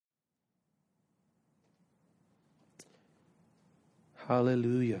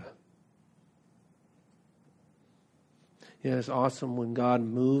Hallelujah. Yeah, it's awesome when God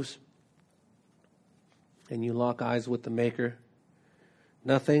moves and you lock eyes with the Maker.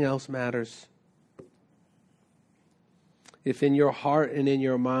 Nothing else matters. If in your heart and in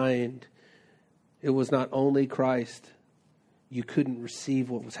your mind it was not only Christ, you couldn't receive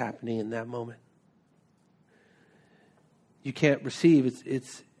what was happening in that moment. You can't receive.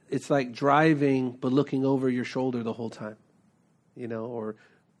 It's like driving but looking over your shoulder the whole time, or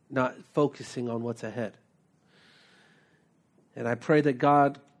not focusing on what's ahead. And I pray that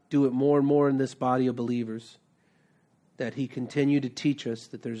God do it more and more in this body of believers, that He continue to teach us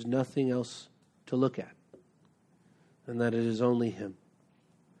that there's nothing else to look at, and that it is only Him.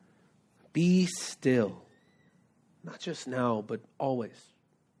 Be still, not just now, but always.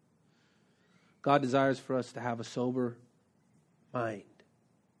 God desires for us to have a sober mind.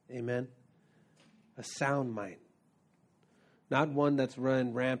 Amen? A sound mind. Not one that's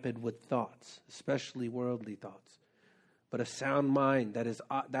run rampant with thoughts, especially worldly thoughts, but a sound mind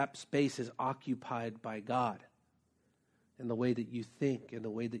that space is occupied by God in the way that you think, in the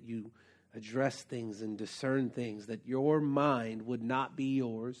way that you address things and discern things, that your mind would not be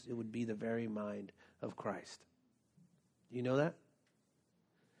yours. It would be the very mind of Christ. You know that?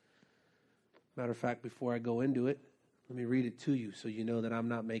 Matter of fact, before I go into it, let me read it to you so you know that I'm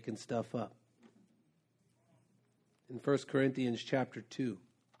not making stuff up. In 1 Corinthians chapter 2,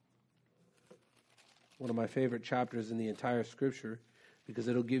 one of my favorite chapters in the entire Scripture, because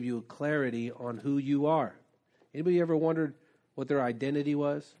it'll give you a clarity on who you are. Anybody ever wondered what their identity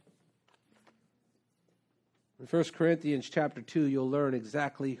was? In 1 Corinthians chapter 2, you'll learn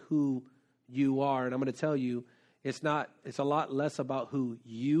exactly who you are. And I'm going to tell you, it's a lot less about who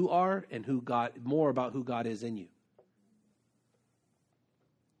you are and more about who God is in you.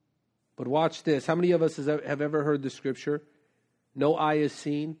 But watch this. How many of us have ever heard the scripture? No eye is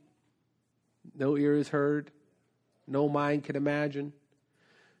seen, no ear is heard, no mind can imagine.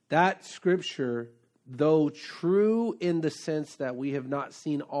 That scripture, though true in the sense that we have not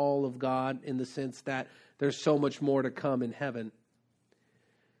seen all of God, in the sense that there's so much more to come in heaven,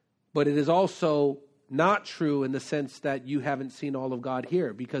 but it is also not true in the sense that you haven't seen all of God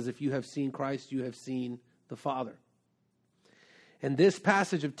here, because if you have seen Christ, you have seen the Father. And this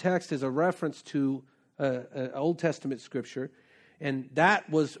passage of text is a reference to an Old Testament scripture, and that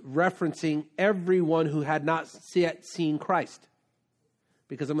was referencing everyone who had not yet seen Christ.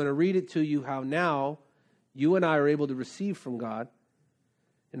 Because I'm going to read it to you how now you and I are able to receive from God.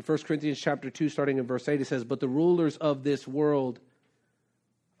 In 1 Corinthians chapter 2, starting in verse 8, it says, "But the rulers of this world,"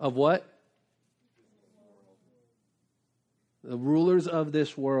 of what? The rulers of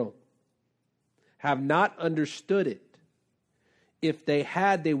this world have not understood it. If they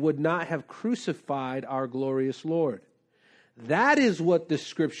had, they would not have crucified our glorious Lord. That is what the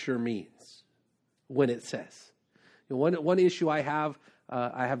scripture means when it says. One issue I have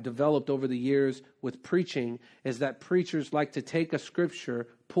developed over the years with preaching is that preachers like to take a scripture,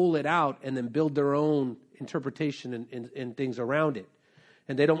 pull it out, and then build their own interpretation and things around it.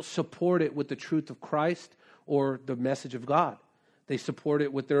 And they don't support it with the truth of Christ or the message of God. They support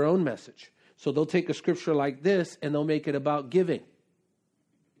it with their own message. So they'll take a scripture like this and they'll make it about giving.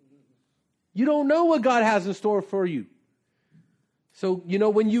 You don't know what God has in store for you. So,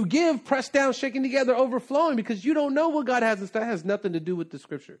 when you give, pressed down, shaken together, overflowing, because you don't know what God has in store. That has nothing to do with the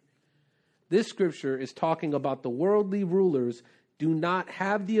scripture. This scripture is talking about the worldly rulers do not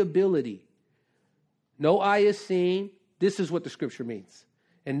have the ability. No eye is seen. This is what the scripture means.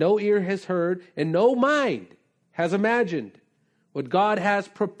 And no ear has heard, and no mind has imagined what God has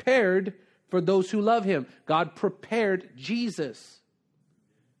prepared for those who love Him. God prepared Jesus.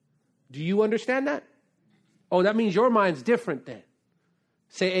 Do you understand that? Oh, that means your mind's different then.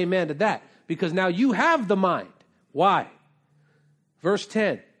 Say amen to that. Because now you have the mind. Why? Verse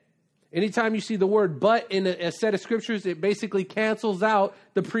 10. Anytime you see the word "but" in a set of scriptures, it basically cancels out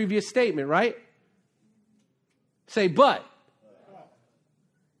the previous statement, right? Say, "But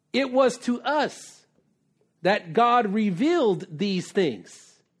it was to us that God revealed these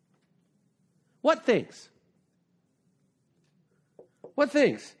things." What things? What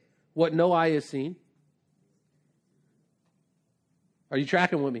things? What no eye has seen. Are you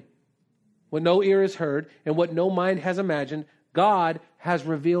tracking with me? What no ear has heard and what no mind has imagined, God has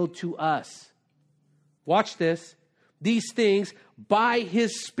revealed to us. Watch this. These things by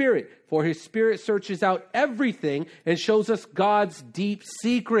His Spirit. For His Spirit searches out everything and shows us God's deep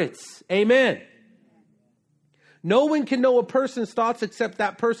secrets. Amen. No one can know a person's thoughts except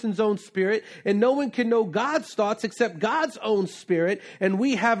that person's own spirit, and no one can know God's thoughts except God's own spirit. And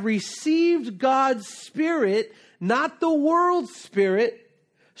we have received God's spirit, not the world's spirit,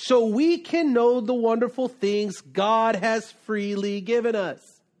 so we can know the wonderful things God has freely given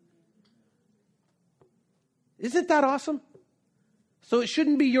us. Isn't that awesome? So it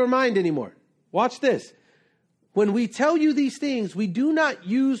shouldn't be your mind anymore. Watch this. When we tell you these things, we do not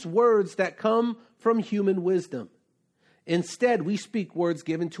use words that come from human wisdom. Instead, we speak words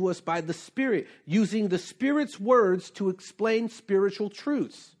given to us by the Spirit, using the Spirit's words to explain spiritual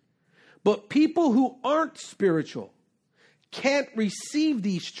truths. But people who aren't spiritual can't receive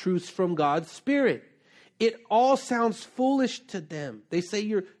these truths from God's Spirit. It all sounds foolish to them. They say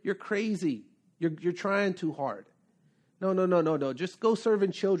you're crazy. You're trying too hard. No. Just go serve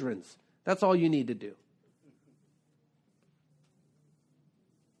in children's. That's all you need to do.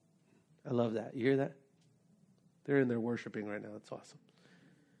 I love that. You hear that? They're in there worshiping right now. It's awesome.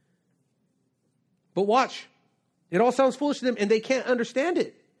 But watch. It all sounds foolish to them, and they can't understand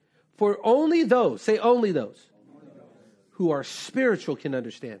it. For only those, say only those, who are spiritual can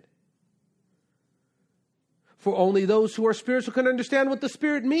understand. For only those who are spiritual can understand what the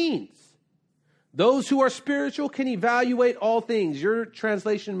Spirit means. Those who are spiritual can evaluate all things. Your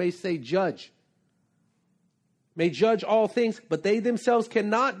translation may say judge. May judge all things, but they themselves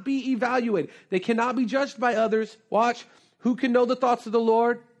cannot be evaluated. They cannot be judged by others. Watch. Who can know the thoughts of the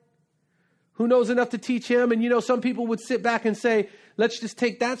Lord? Who knows enough to teach him? And some people would sit back and say, let's just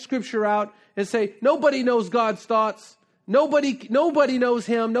take that scripture out and say, nobody knows God's thoughts. Nobody knows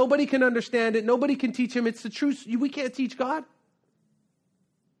him. Nobody can understand it. Nobody can teach him. It's the truth. We can't teach God.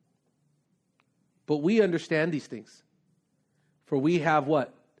 But we understand these things. For we have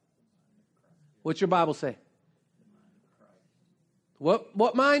what? What's your Bible say?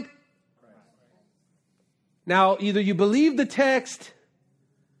 What mind? Now, either you believe the text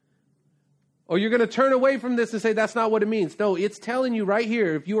or you're going to turn away from this and say that's not what it means. No, it's telling you right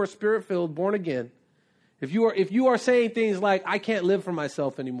here, if you are spirit-filled, born again, if you are saying things like, I can't live for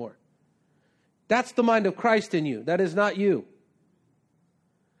myself anymore, that's the mind of Christ in you. That is not you.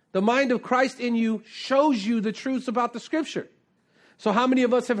 The mind of Christ in you shows you the truths about the Scripture. So how many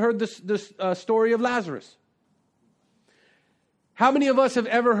of us have heard this story of Lazarus? How many of us have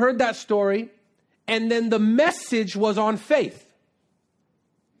ever heard that story and then the message was on faith?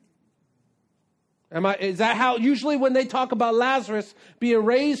 Is that how usually when they talk about Lazarus being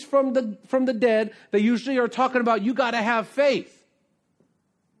raised from the dead, they usually are talking about you got to have faith.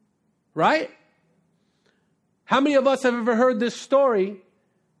 Right? How many of us have ever heard this story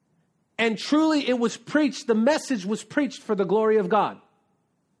and truly it was preached, the message was preached for the glory of God?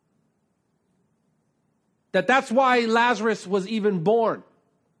 That's why Lazarus was even born.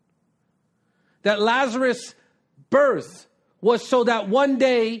 That Lazarus' birth was so that one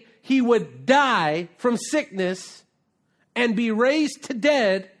day he would die from sickness and be raised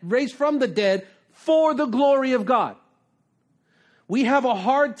from the dead for the glory of God. We have a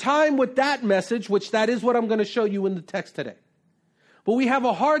hard time with that message, which that is what I'm going to show you in the text today. But we have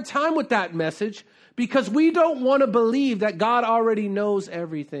a hard time with that message because we don't want to believe that God already knows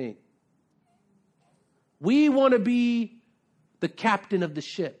everything. We want to be the captain of the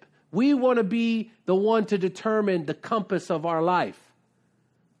ship. We want to be the one to determine the compass of our life.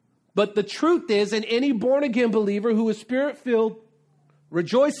 But the truth is, and any born-again believer who is spirit-filled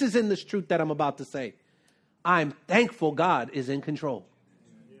rejoices in this truth that I'm about to say. I'm thankful God is in control.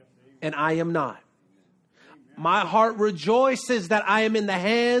 And I am not. My heart rejoices that I am in the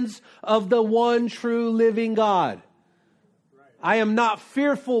hands of the one true living God. I am not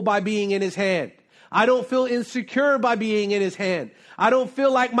fearful by being in his hand. I don't feel insecure by being in his hand. I don't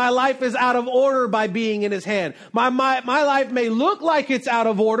feel like my life is out of order by being in his hand. My life may look like it's out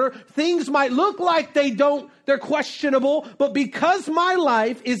of order. Things might look like they're questionable, but because my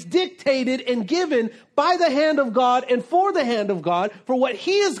life is dictated and given by the hand of God and for the hand of God, for what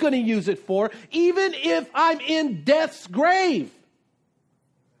he is going to use it for, even if I'm in death's grave,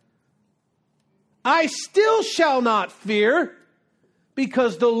 I still shall not fear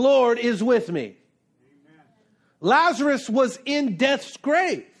because the Lord is with me. Lazarus was in death's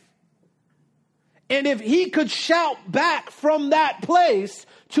grave. And if he could shout back from that place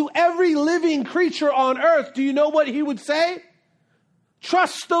to every living creature on earth, do you know what he would say?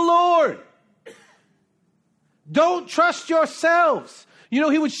 Trust the Lord. Don't trust yourselves. He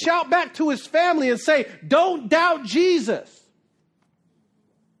would shout back to his family and say, don't doubt Jesus.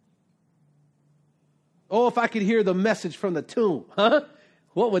 Oh, if I could hear the message from the tomb, huh?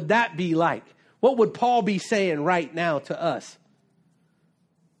 What would that be like? What would Paul be saying right now to us?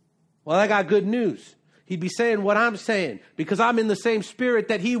 Well, I got good news. He'd be saying what I'm saying because I'm in the same spirit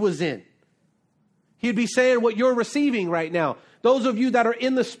that he was in. He'd be saying what you're receiving right now. Those of you that are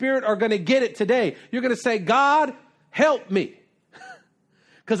in the spirit are going to get it today. You're going to say, God, help me.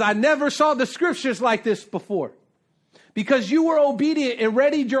 Because I never saw the scriptures like this before. Because you were obedient and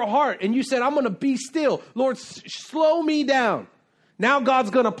readied your heart. And you said, I'm going to be still. Lord, slow me down. Now God's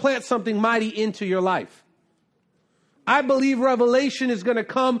going to plant something mighty into your life. I believe revelation is going to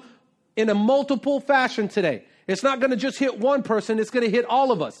come in a multiple fashion today. It's not going to just hit one person. It's going to hit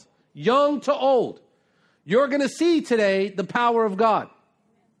all of us, young to old. You're going to see today the power of God.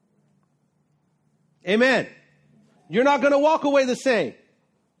 Amen. You're not going to walk away the same.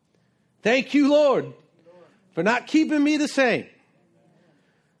 Thank you, Lord, for not keeping me the same.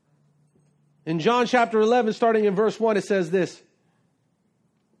 In John chapter 11, starting in verse 1, it says this.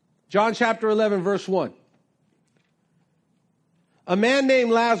 John chapter 11, verse 1. A man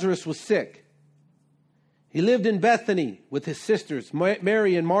named Lazarus was sick. He lived in Bethany with his sisters,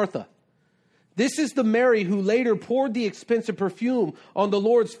 Mary and Martha. This is the Mary who later poured the expensive perfume on the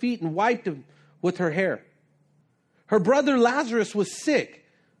Lord's feet and wiped him with her hair. Her brother Lazarus was sick.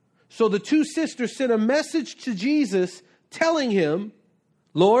 So the two sisters sent a message to Jesus telling him,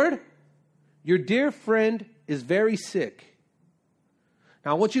 Lord, your dear friend is very sick.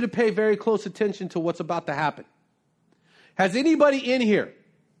 Now I want you to pay very close attention to what's about to happen. Has anybody in here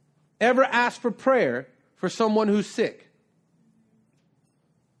ever asked for prayer for someone who's sick?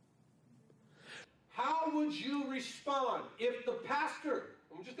 How would you respond if the pastor,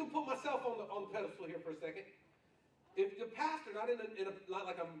 I'm just going to put myself on the pedestal here for a second. If the pastor, not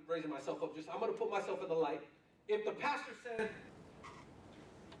like I'm raising myself up, I'm going to put myself in the light. If the pastor said,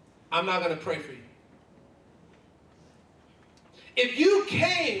 I'm not going to pray for you. If you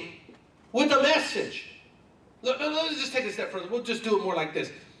came with a message, let's just take it a step further. We'll just do it more like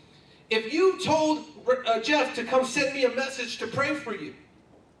this. If you told Jeff to come send me a message to pray for you,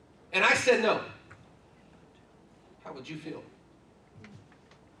 and I said no, how would you feel?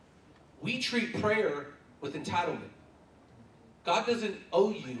 We treat prayer with entitlement. God doesn't owe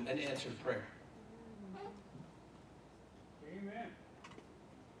you an answered prayer. Amen.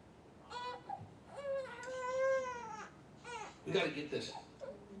 We got to get this.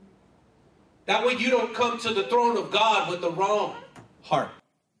 That way you don't come to the throne of God with the wrong heart.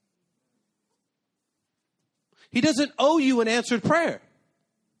 He doesn't owe you an answered prayer.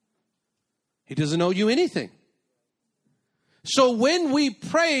 He doesn't owe you anything. So when we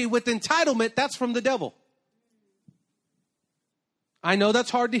pray with entitlement, that's from the devil. I know that's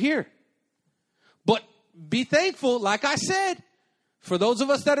hard to hear. But be thankful, like I said, for those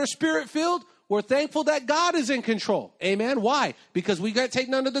of us that are spirit-filled, we're thankful that God is in control. Amen. Why? Because we got to take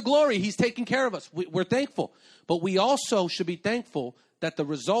none of the glory. He's taking care of us. We're thankful. But we also should be thankful that the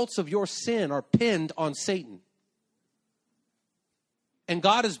results of your sin are pinned on Satan. And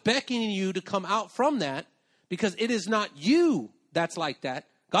God is beckoning you to come out from that because it is not you that's like that.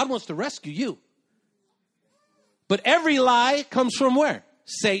 God wants to rescue you. But every lie comes from where?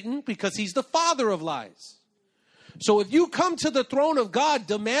 Satan, because he's the father of lies. So if you come to the throne of God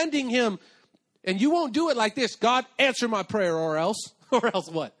demanding him, and you won't do it like this, God, answer my prayer or else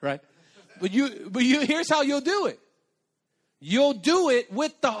what, right? But here's how you'll do it. You'll do it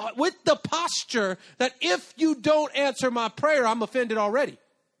with the posture that if you don't answer my prayer, I'm offended already.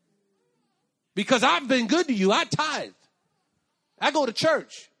 Because I've been good to you. I tithe. I go to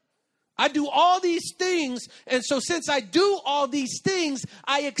church. I do all these things. And so since I do all these things,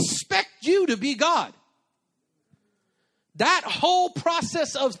 I expect you to be God. That whole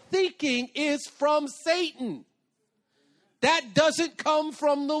process of thinking is from Satan. That doesn't come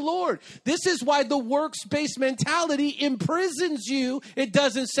from the Lord. This is why the works-based mentality imprisons you. It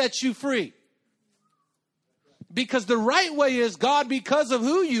doesn't set you free. Because the right way is, God, because of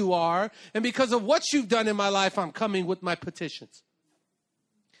who you are and because of what you've done in my life, I'm coming with my petitions.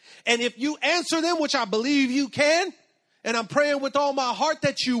 And if you answer them, which I believe you can, and I'm praying with all my heart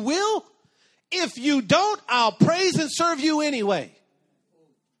that you will, if you don't, I'll praise and serve you anyway.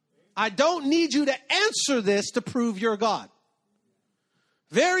 I don't need you to answer this to prove you're God.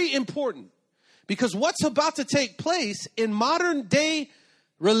 Very important. Because what's about to take place in modern day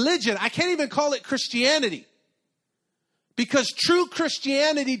religion, I can't even call it Christianity. Because true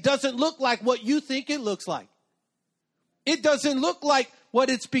Christianity doesn't look like what you think it looks like. It doesn't look like what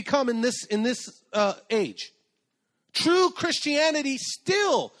it's become in this age. True Christianity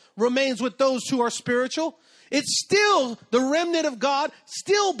still remains with those who are spiritual. It's still the remnant of God,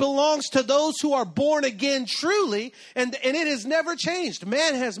 still belongs to those who are born again truly, and it has never changed.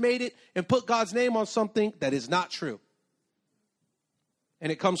 Man has made it and put God's name on something that is not true.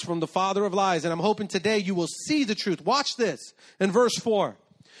 And it comes from the father of lies. And I'm hoping today you will see the truth. Watch this in verse 4.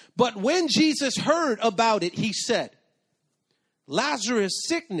 But when Jesus heard about it, he said, Lazarus'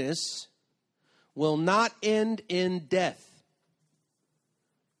 sickness will not end in death.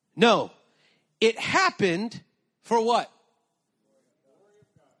 No, it happened for what?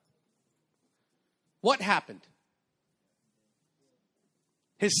 What happened?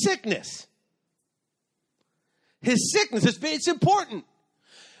 His sickness. His sickness. It's important.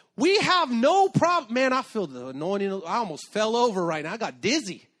 We have no problem. Man, I feel the anointing. I almost fell over right now. I got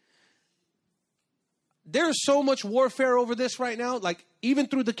dizzy. There's so much warfare over this right now, like even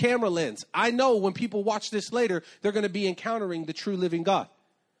through the camera lens. I know when people watch this later, they're going to be encountering the true living God.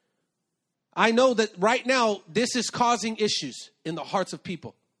 I know that right now, this is causing issues in the hearts of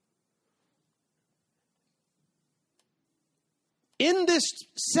people. In this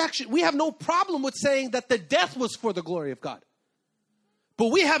section, we have no problem with saying that the death was for the glory of God. But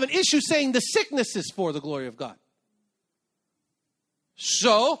we have an issue saying the sickness is for the glory of God.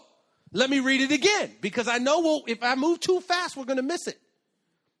 So, let me read it again, because I know if I move too fast, we're going to miss it.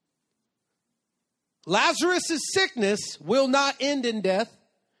 Lazarus' sickness will not end in death.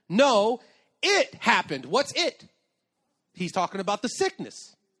 No, it happened. What's it? He's talking about the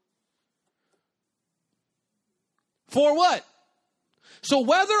sickness. For what? So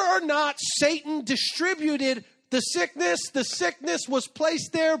whether or not Satan distributed the sickness was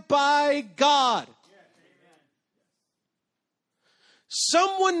placed there by God.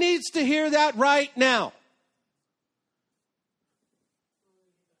 Someone needs to hear that right now.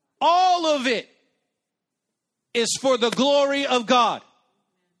 All of it is for the glory of God.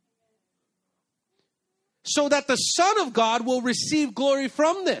 So that the Son of God will receive glory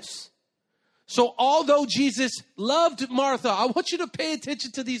from this. So although Jesus loved Martha, I want you to pay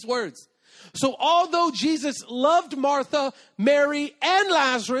attention to these words. So although Jesus loved Martha, Mary, and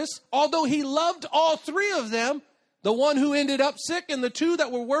Lazarus, although he loved all three of them, the one who ended up sick and the two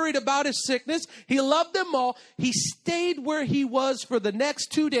that were worried about his sickness, he loved them all. He stayed where he was for the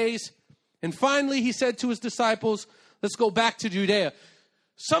next 2 days. And finally, he said to his disciples, let's go back to Judea.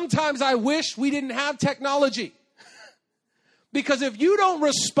 Sometimes I wish we didn't have technology. Because if you don't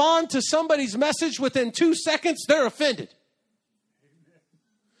respond to somebody's message within 2 seconds, they're offended.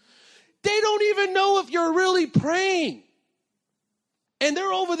 They don't even know if you're really praying. And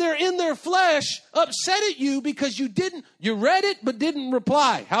they're over there in their flesh, upset at you because you read it but didn't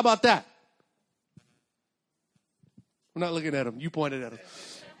reply. How about that? I'm not looking at them. You pointed at them.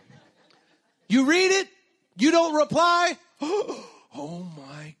 You read it, you don't reply. Oh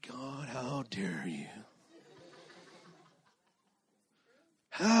my God, how dare you?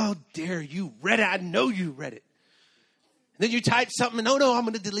 How dare you read it? I know you read it. And then you type something, no, I'm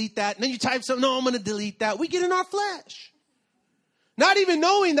going to delete that. And then you type something, no, I'm going to delete that. We get in our flesh. Not even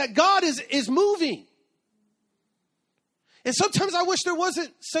knowing that God is moving. And sometimes I wish there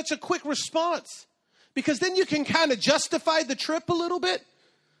wasn't such a quick response. Because then you can kind of justify the trip a little bit.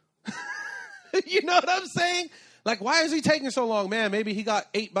 You know what I'm saying? Like, why is he taking so long? Man, maybe he got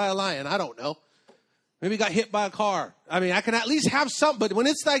ate by a lion. I don't know. Maybe he got hit by a car. I mean, I can at least have something. But when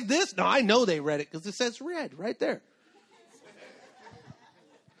it's like this, no, I know they read it because it says read right there.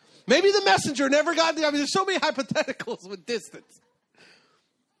 Maybe the messenger never got there. I mean, there's so many hypotheticals with distance.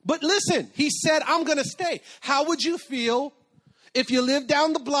 But listen, he said, I'm going to stay. How would you feel if you lived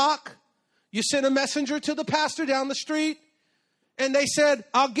down the block, you sent a messenger to the pastor down the street, and they said,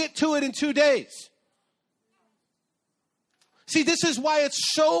 I'll get to it in 2 days? See, this is why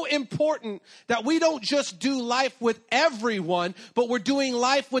it's so important that we don't just do life with everyone, but we're doing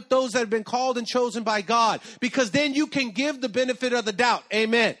life with those that have been called and chosen by God. Because then you can give the benefit of the doubt.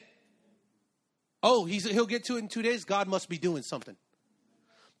 Amen. Oh, he'll get to it in 2 days. God must be doing something.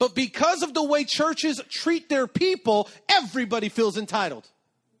 But because of the way churches treat their people, everybody feels entitled.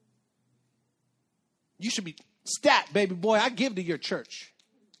 You should be stat, baby boy. I give to your church.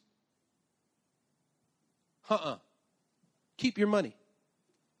 Keep your money.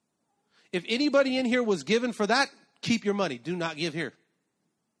 If anybody in here was given for that, keep your money. Do not give here.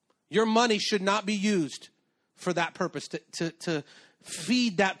 Your money should not be used for that purpose, to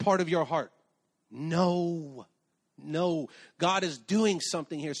feed that part of your heart. No. God is doing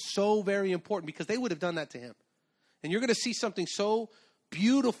something here so very important, because they would have done that to him. And you're going to see something so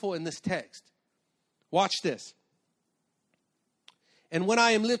beautiful in this text. Watch this. And when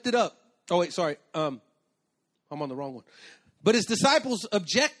I am lifted up. Oh, wait, sorry. I'm on the wrong one. But his disciples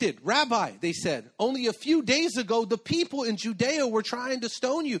objected. Rabbi, they said, only a few days ago, the people in Judea were trying to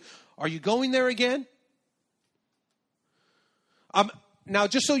stone you. Are you going there again? Now,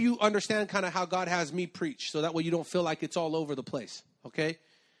 just so you understand kind of how God has me preach, so that way you don't feel like it's all over the place. Okay?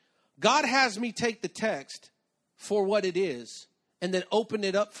 God has me take the text for what it is and then open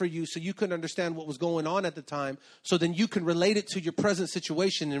it up for you so you can understand what was going on at the time, so then you can relate it to your present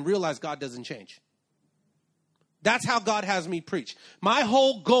situation and realize God doesn't change. That's how God has me preach. My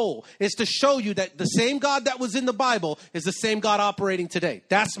whole goal is to show you that the same God that was in the Bible is the same God operating today.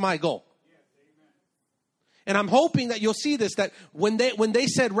 That's my goal. And I'm hoping that you'll see this, that when they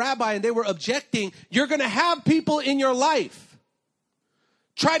said rabbi and they were objecting, you're going to have people in your life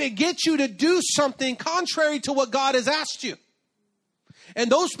try to get you to do something contrary to what God has asked you. And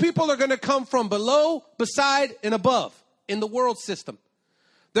those people are going to come from below, beside, and above in the world system.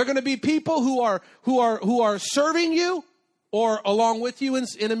 They're going to be people who are serving you or along with you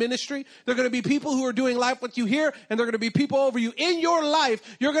in a ministry. They're going to be people who are doing life with you here, and they're going to be people over you. In your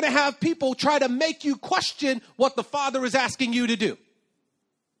life, you're going to have people try to make you question what the Father is asking you to do.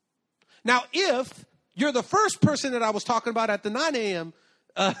 Now, if you're the first person that I was talking about at the 9 a.m.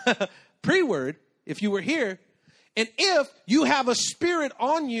 Pre-word, if you were here, and if you have a spirit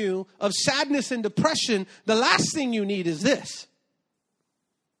on you of sadness and depression, the last thing you need is this.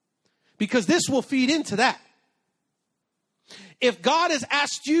 Because this will feed into that. If God has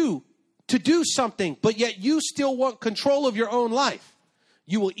asked you to do something, but yet you still want control of your own life,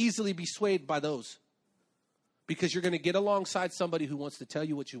 you will easily be swayed by those. Because you're going to get alongside somebody who wants to tell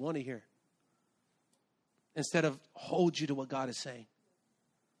you what you want to hear, instead of hold you to what God is saying.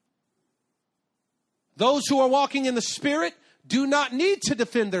 Those who are walking in the Spirit do not need to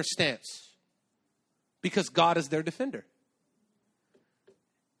defend their stance, because God is their defender.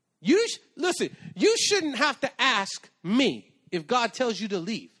 Listen, you shouldn't have to ask me if God tells you to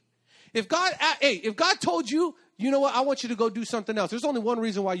leave. If God told you, you know what, I want you to go do something else. There's only one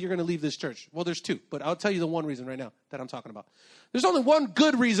reason why you're going to leave this church. Well, there's two, but I'll tell you the one reason right now that I'm talking about. There's only one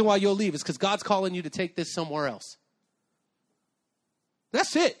good reason why you'll leave. It's because God's calling you to take this somewhere else.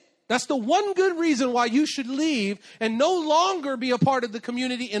 That's it. That's the one good reason why you should leave and no longer be a part of the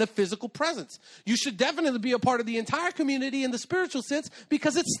community in a physical presence. You should definitely be a part of the entire community in the spiritual sense,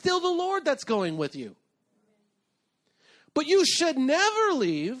 because it's still the Lord that's going with you. But you should never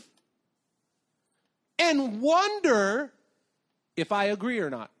leave and wonder if I agree or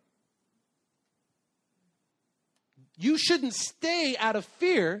not. You shouldn't stay out of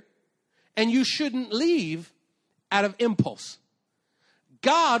fear, and you shouldn't leave out of impulse.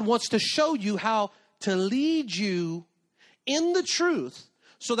 God wants to show you how to lead you in the truth,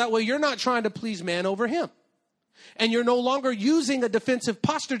 so that way you're not trying to please man over him. And you're no longer using a defensive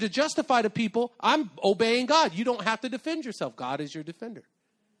posture to justify to people, I'm obeying God. You don't have to defend yourself. God is your defender.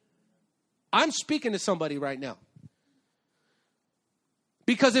 I'm speaking to somebody right now.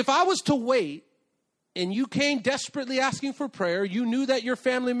 Because if I was to wait and you came desperately asking for prayer, you knew that your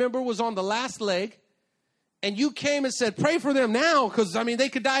family member was on the last leg, and you came and said, pray for them now, because, they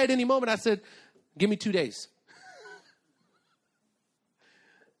could die at any moment. I said, give me 2 days.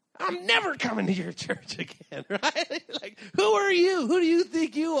 I'm never coming to your church again, right? Like, who are you? Who do you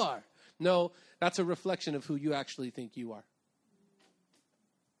think you are? No, that's a reflection of who you actually think you are.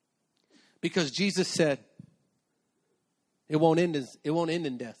 Because Jesus said, it won't end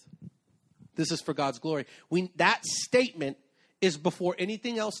in death. This is for God's glory. That statement is before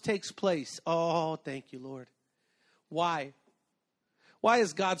anything else takes place. Oh, thank you, Lord. Why? Why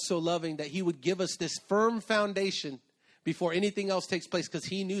is God so loving that he would give us this firm foundation before anything else takes place? Because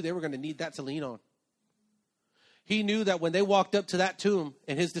he knew they were going to need that to lean on. He knew that when they walked up to that tomb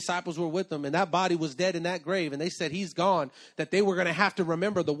and his disciples were with them and that body was dead in that grave and they said he's gone, that they were going to have to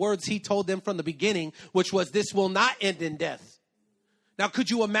remember the words he told them from the beginning, which was, this will not end in death. Now, could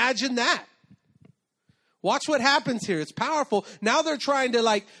you imagine that? Watch what happens here. It's powerful. Now they're trying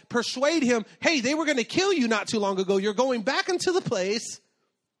to persuade him. Hey, they were going to kill you not too long ago. You're going back into the place.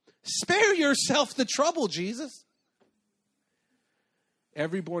 Spare yourself the trouble, Jesus.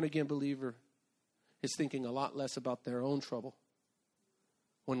 Every born again believer is thinking a lot less about their own trouble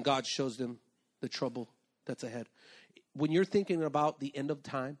when God shows them the trouble that's ahead. When you're thinking about the end of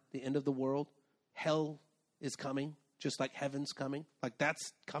time, the end of the world, hell is coming, just like heaven's coming. Like,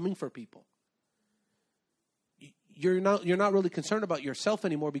 that's coming for people. You're not really concerned about yourself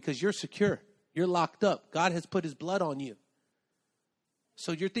anymore, because you're secure. You're locked up. God has put his blood on you.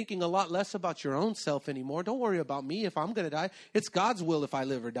 So you're thinking a lot less about your own self anymore. Don't worry about me if I'm going to die. It's God's will if I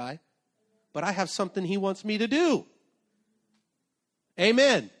live or die. But I have something he wants me to do.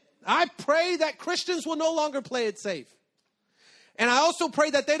 Amen. I pray that Christians will no longer play it safe. And I also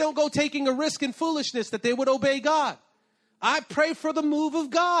pray that they don't go taking a risk in foolishness, that they would obey God. I pray for the move of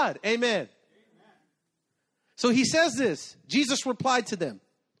God. Amen. So he says this. Jesus replied to them,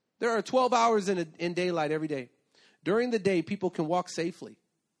 there are 12 hours in daylight every day. During the day, people can walk safely.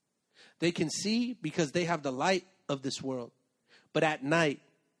 They can see because they have the light of this world. But at night,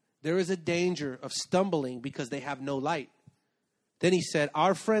 there is a danger of stumbling because they have no light. Then he said,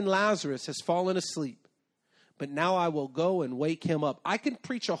 our friend Lazarus has fallen asleep, but now I will go and wake him up. I can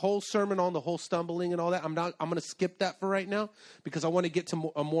preach a whole sermon on the whole stumbling and all that. I'm going to skip that for right now because I want to get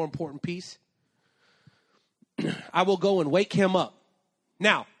to a more important piece. I will go and wake him up.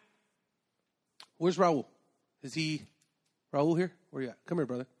 Now, where's Raul? Is Raul here? Where you at? Come here,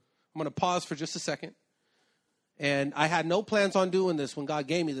 brother. I'm going to pause for just a second. And I had no plans on doing this when God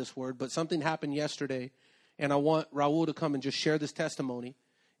gave me this word, but something happened yesterday. And I want Raul to come and just share this testimony.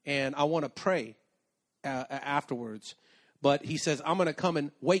 And I want to pray afterwards. But he says, I'm going to come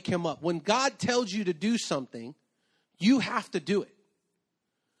and wake him up. When God tells you to do something, you have to do it.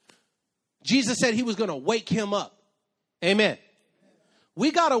 Jesus said he was going to wake him up. Amen.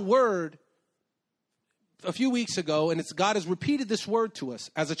 We got a word a few weeks ago, and God has repeated this word to us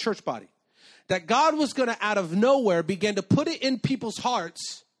as a church body. That God was going to, out of nowhere, begin to put it in people's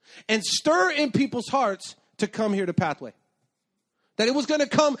hearts and stir in people's hearts to come here to Pathway. That it was going to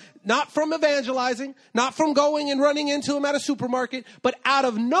come not from evangelizing, not from going and running into them at a supermarket, but out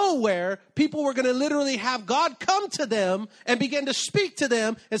of nowhere, people were going to literally have God come to them and begin to speak to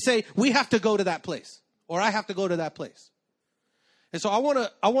them and say, we have to go to that place, or I have to go to that place. And so I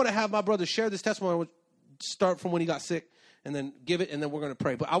want to have my brother share this testimony. I want to start from when he got sick and then give it, and then we're going to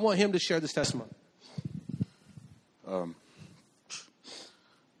pray. But I want him to share this testimony.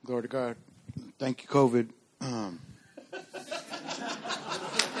 Glory to God. Thank you, COVID.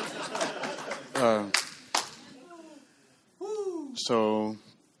 So,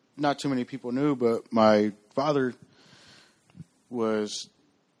 not too many people knew, but my father was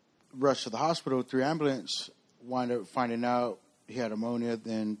rushed to the hospital through ambulance, wound up finding out he had pneumonia,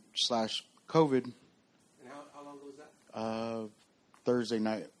 then / COVID. And how long ago was that? Thursday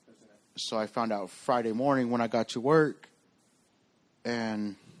night. So I found out Friday morning when I got to work,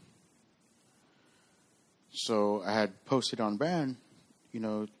 and so I had posted on band,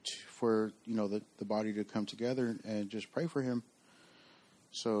 for, the body to come together and just pray for him.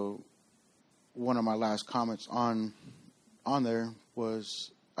 So one of my last comments on there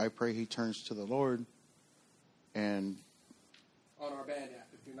was, I pray he turns to the Lord. And on our band app,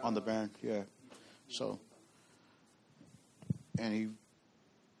 if you're not on the band, yeah. So, and he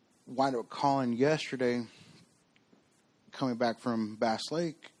wound up calling yesterday, coming back from Bass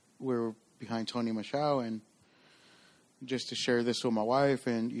Lake. We were behind Tony Michelle, and just to share this with my wife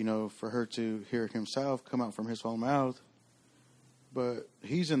and, for her to hear it himself come out from his own mouth. But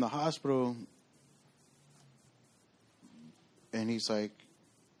he's in the hospital, and he's like,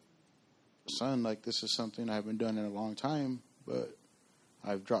 son, this is something I haven't done in a long time, but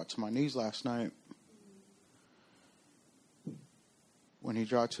I've dropped to my knees last night. When he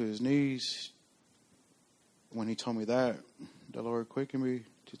dropped to his knees, when he told me that, the Lord quickened me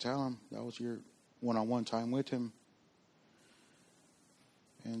to tell him that was your one-on-one time with him.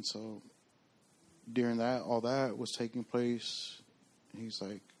 And so during that, all that was taking place, he's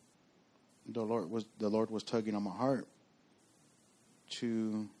like, the Lord was tugging on my heart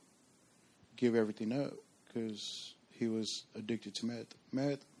to give everything up, because he was addicted to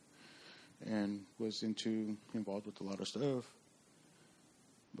meth and was involved with a lot of stuff.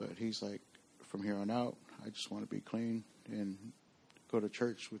 But he's like, from here on out, I just want to be clean and go to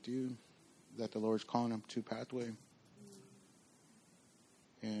church with you, that the Lord's calling him to Pathway.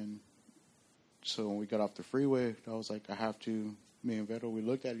 And so when we got off the freeway, I was like, me and Vero, we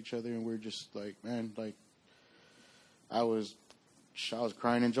looked at each other and we're just like, man, I was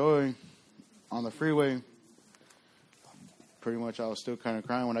crying in joy on the freeway. Pretty much I was still kind of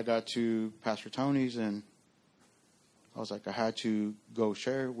crying when I got to Pastor Tony's, and I was like, I had to go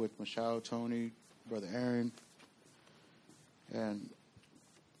share with Michelle, Tony, Brother Aaron. And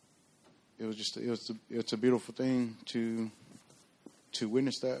it's a beautiful thing to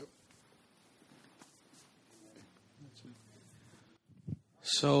witness that.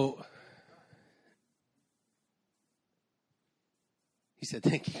 So he said,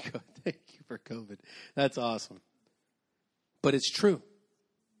 thank you for COVID. That's awesome. But it's true.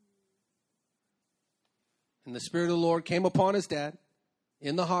 And the Spirit of the Lord came upon his dad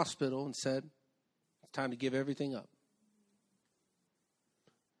in the hospital and said, it's time to give everything up.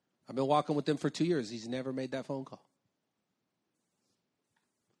 I've been walking with him for 2 years. He's never made that phone call.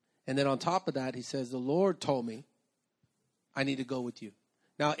 And then on top of that, he says, the Lord told me I need to go with you.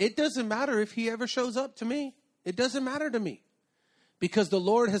 Now, it doesn't matter if he ever shows up to me. It doesn't matter to me, because the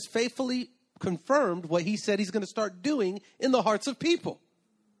Lord has faithfully confirmed what he said he's going to start doing in the hearts of people.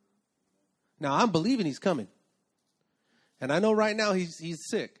 Now, I'm believing he's coming. And I know right now he's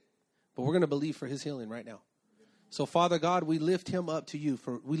sick, but we're going to believe for his healing right now. So, Father God, we lift him up to you.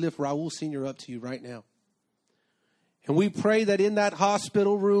 We lift Raul Sr. up to you right now. And we pray that in that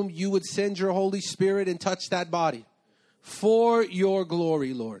hospital room, you would send your Holy Spirit and touch that body for your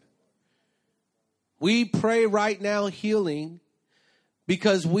glory, Lord. We pray right now healing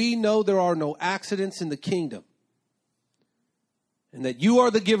because we know there are no accidents in the kingdom and that you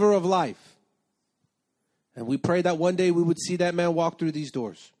are the giver of life. And we pray that one day we would see that man walk through these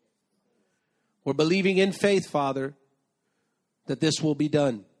doors. We're believing in faith, Father, that this will be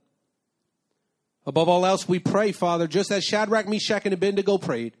done. Above all else, we pray, Father, just as Shadrach, Meshach, and Abednego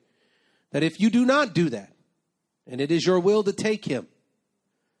prayed, that if you do not do that, and it is your will to take him,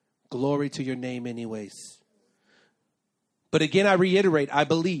 glory to your name anyways. But again, I reiterate, I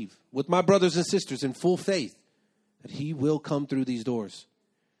believe with my brothers and sisters in full faith that he will come through these doors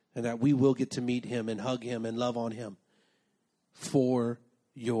and that we will get to meet him and hug him and love on him for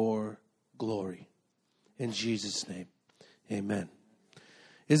your glory. In Jesus' name, amen.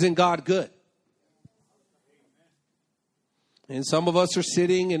 Isn't God good? And some of us are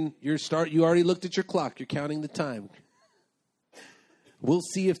sitting and you already looked at your clock. You're counting the time. We'll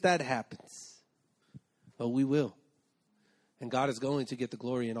see if that happens. Oh, we will. And God is going to get the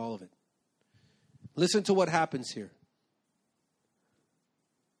glory in all of it. Listen to what happens here.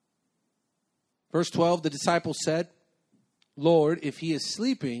 Verse 12, the disciples said, Lord, if he is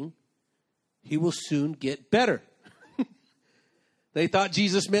sleeping, he will soon get better. They thought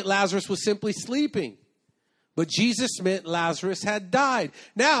Jesus meant Lazarus was simply sleeping. But Jesus meant Lazarus had died.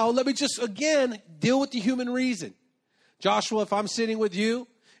 Now, let me just, again, deal with the human reason. Joshua, if I'm sitting with you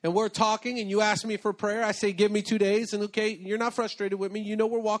and we're talking and you ask me for prayer, I say, give me 2 days. And okay, you're not frustrated with me. You know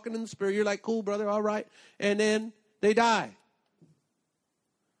we're walking in the Spirit. You're like, cool, brother, all right. And then they die.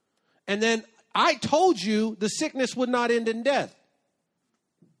 And then I told you the sickness would not end in death.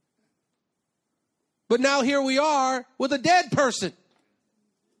 But now here we are with a dead person.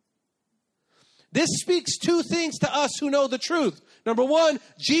 This speaks two things to us who know the truth. Number one,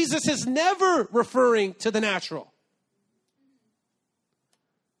 Jesus is never referring to the natural.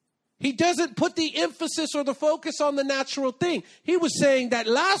 He doesn't put the emphasis or the focus on the natural thing. He was saying that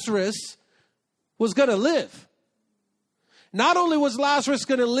Lazarus was going to live. Not only was Lazarus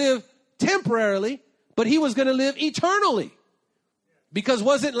going to live temporarily, but he was going to live eternally. Because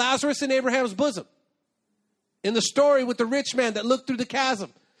wasn't Lazarus in Abraham's bosom? In the story with the rich man that looked through the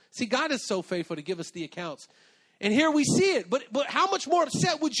chasm. See, God is so faithful to give us the accounts. And here we see it. But how much more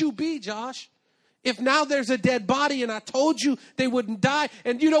upset would you be, Josh, if now there's a dead body and I told you they wouldn't die?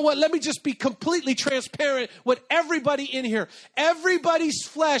 And you know what? Let me just be completely transparent with everybody in here. Everybody's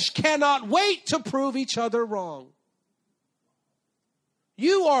flesh cannot wait to prove each other wrong.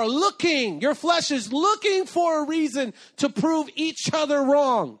 You are looking. Your flesh is looking for a reason to prove each other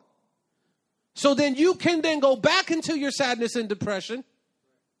wrong. So then you can then go back into your sadness and depression.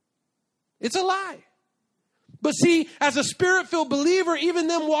 It's a lie. But see, as a Spirit-filled believer, even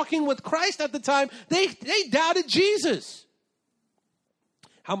them walking with Christ at the time, they doubted Jesus.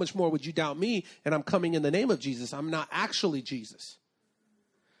 How much more would you doubt me? And I'm coming in the name of Jesus. I'm not actually Jesus.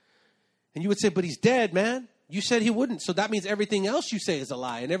 And you would say, but he's dead, man. You said he wouldn't. So that means everything else you say is a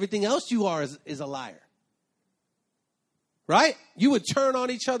lie. And everything else you are is a liar. Right? You would turn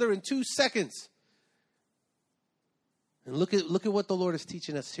on each other in 2 seconds. And look at what the Lord is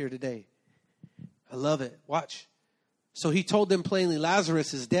teaching us here today. I love it. Watch. So he told them plainly,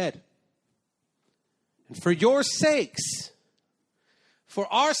 Lazarus is dead. And for your sakes, for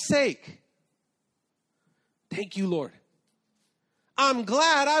our sake, thank you, Lord. I'm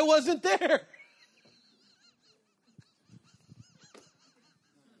glad I wasn't there.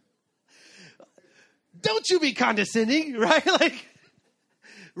 Don't you be condescending, right? Like,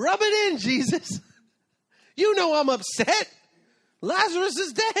 rub it in, Jesus. You know I'm upset. Lazarus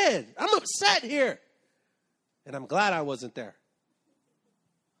is dead. I'm upset here. And I'm glad I wasn't there.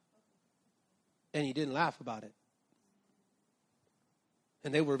 And he didn't laugh about it.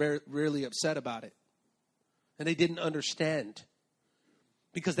 And they were really upset about it. And they didn't understand.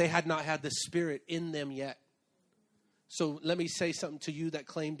 Because they had not had the Spirit in them yet. So let me say something to you that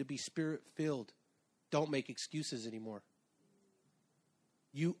claim to be Spirit-filled. Don't make excuses anymore.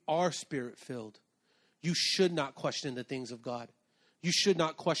 You are Spirit-filled. You should not question the things of God. You should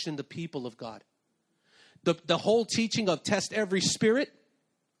not question the people of God. The whole teaching of test every spirit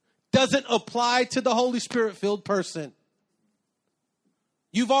doesn't apply to the Holy Spirit-filled person.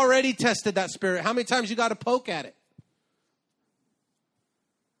 You've already tested that spirit. How many times you got to poke at it?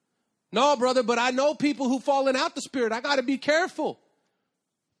 No, brother, but I know people who've fallen out the Spirit. I got to be careful.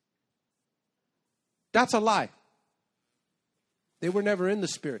 That's a lie. They were never in the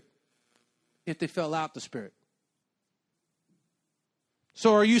Spirit if they fell out the Spirit.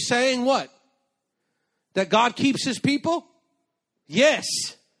 So are you saying what? That God keeps his people? Yes.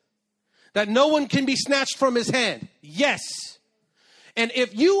 That no one can be snatched from his hand? Yes. And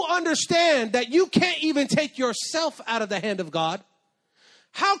if you understand that you can't even take yourself out of the hand of God,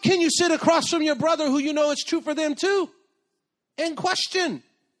 how can you sit across from your brother who you know it's true for them too? And question.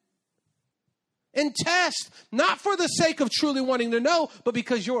 And test. Not for the sake of truly wanting to know, but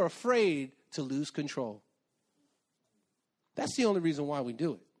because you're afraid to lose control. That's the only reason why we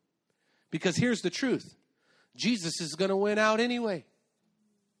do it. Because here's the truth. Jesus is going to win out anyway.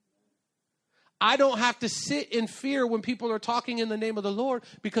 I don't have to sit in fear when people are talking in the name of the Lord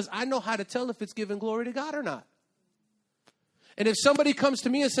because I know how to tell if it's giving glory to God or not. And if somebody comes to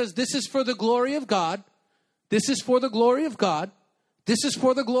me and says, this is for the glory of God, this is for the glory of God, this is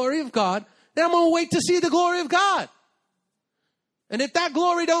for the glory of God, then I'm going to wait to see the glory of God. And if that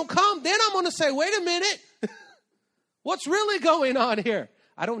glory don't come, then I'm going to say, wait a minute. What's really going on here?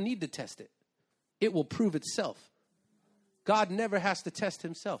 I don't need to test it. It will prove itself. God never has to test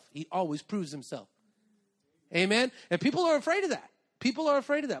himself. He always proves himself. Amen? And people are afraid of that. People are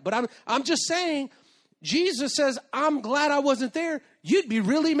afraid of that. But I'm just saying, Jesus says, I'm glad I wasn't there. You'd be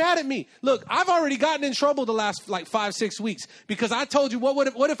really mad at me. Look, I've already gotten in trouble the last 5-6 weeks because I told you,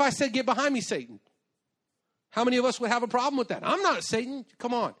 what if I said, get behind me, Satan? How many of us would have a problem with that? I'm not Satan.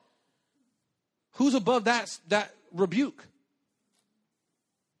 Come on. Who's above that rebuke?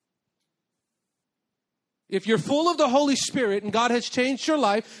 If you're full of the Holy Spirit and God has changed your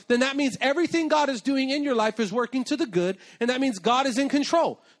life, then that means everything God is doing in your life is working to the good, and that means God is in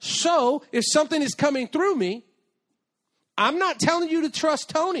control. So, if something is coming through me, I'm not telling you to trust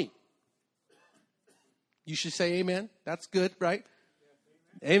Tony. You should say amen. That's good, right?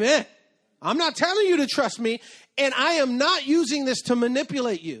 Amen. I'm not telling you to trust me, and I am not using this to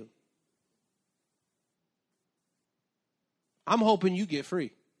manipulate you. I'm hoping you get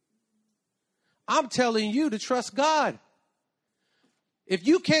free. I'm telling you to trust God. If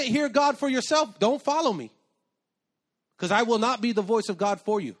you can't hear God for yourself, don't follow me. Because I will not be the voice of God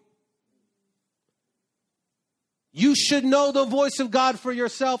for you. You should know the voice of God for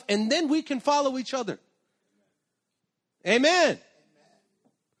yourself, and then we can follow each other. Amen.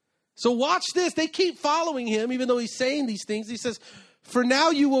 So watch this. They keep following him, even though he's saying these things. He says, for now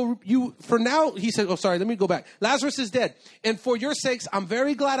he said, let me go back. Lazarus is dead. And for your sakes, I'm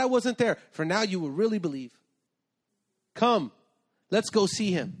very glad I wasn't there. For now you will really believe. Come, let's go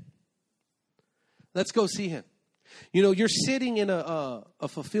see him. Let's go see him. You know, you're sitting in a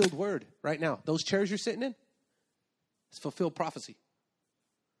fulfilled word right now. Those chairs you're sitting in, it's fulfilled prophecy.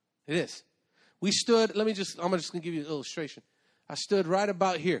 It is. We stood, I'm just going to give you an illustration. I stood right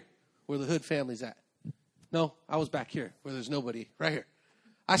about here where the Hood family's at. No, I was back here where there's nobody, right here.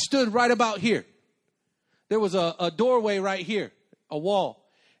 I stood right about here. There was a doorway right here, a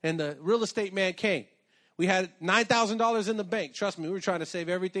wall, and the real estate man came. We had $9,000 in the bank. Trust me, we were trying to save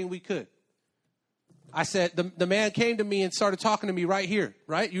everything we could. I said, the man came to me and started talking to me right here,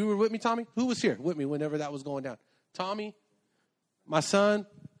 right? You were with me, Tommy? Who was here with me whenever that was going down? Tommy, my son,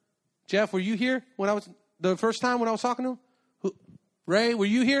 Jeff, were you here when the first time when I was talking to him? Ray, were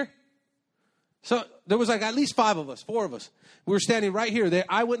you here? So there was like at least 4 of us. We were standing right here. They're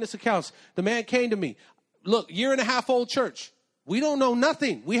eyewitness accounts. The man came to me. Look, 1.5 old church. We don't know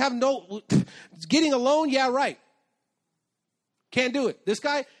nothing. We have getting a loan. Yeah, right. Can't do it. This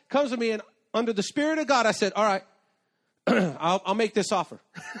guy comes to me and under the Spirit of God, I said, all right, I'll make this offer.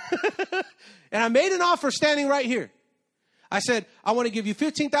 And I made an offer standing right here. I said, I want to give you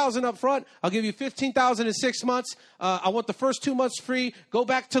 $15,000 up front. I'll give you $15,000 in 6 months. I want the first 2 months free. Go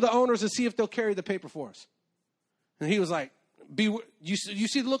back to the owners and see if they'll carry the paper for us. And he was like, you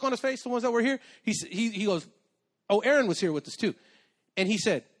see the look on his face, the ones that were here? He goes, oh, Aaron was here with us too. And he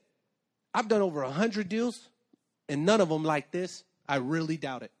said, I've done over 100 deals and none of them like this. I really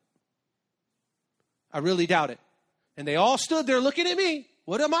doubt it. I really doubt it. And they all stood there looking at me.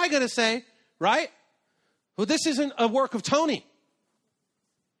 What am I going to say? Right? Well, this isn't a work of Tony.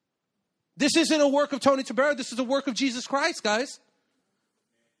 This isn't a work of Tony Tabera. This is a work of Jesus Christ, guys.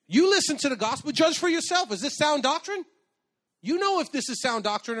 You listen to the gospel. Judge for yourself. Is this sound doctrine? You know if this is sound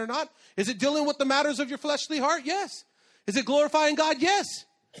doctrine or not. Is it dealing with the matters of your fleshly heart? Yes. Is it glorifying God? Yes.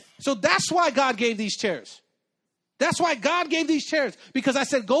 So that's why God gave these chairs. That's why God gave these chairs. Because I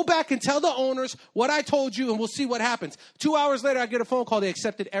said, go back and tell the owners what I told you and we'll see what happens. 2 hours later, I get a phone call. They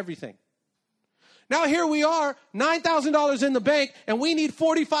accepted everything. Now here we are, $9,000 in the bank, and we need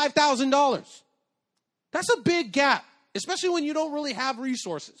 $45,000. That's a big gap, especially when you don't really have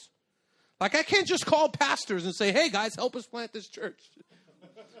resources. Like, I can't just call pastors and say, hey, guys, help us plant this church.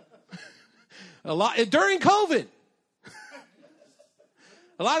 During COVID.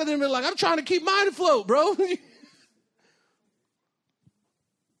 A lot of them are like, I'm trying to keep mine afloat, bro.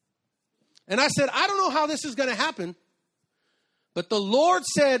 And I said, I don't know how this is going to happen. But the Lord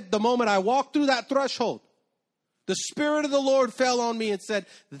said, the moment I walked through that threshold, the Spirit of the Lord fell on me and said,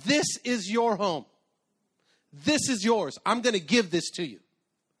 this is your home. This is yours. I'm going to give this to you.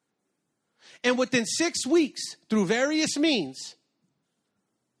 And within 6 weeks, through various means,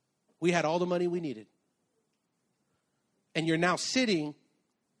 we had all the money we needed. And you're now sitting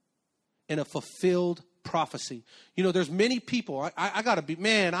in a fulfilled prophecy. You know, there's many people. I got to be,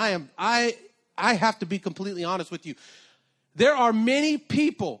 man, I have to be completely honest with you. There are many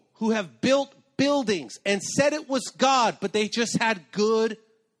people who have built buildings and said it was God, but they just had good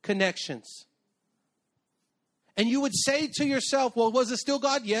connections. And you would say to yourself, well, was it still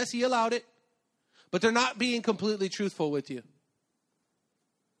God? Yes, he allowed it. But they're not being completely truthful with you.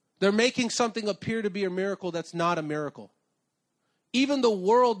 They're making something appear to be a miracle that's not a miracle. Even the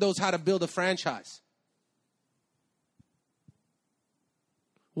world knows how to build a franchise.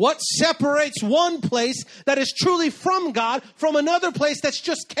 What separates one place that is truly from God from another place that's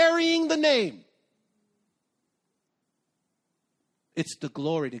just carrying the name? It's the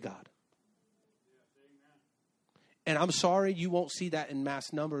glory to God. And I'm sorry, you won't see that in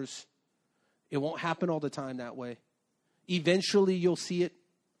mass numbers. It won't happen all the time that way. Eventually, you'll see it.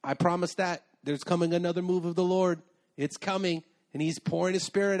 I promise that. There's coming another move of the Lord. It's coming. And he's pouring his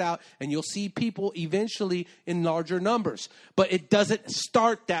Spirit out. And you'll see people eventually in larger numbers. But it doesn't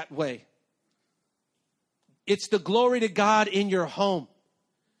start that way. It's the glory to God in your home.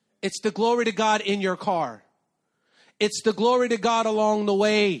 It's the glory to God in your car. It's the glory to God along the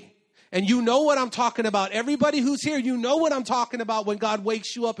way. And you know what I'm talking about. Everybody who's here, you know what I'm talking about when God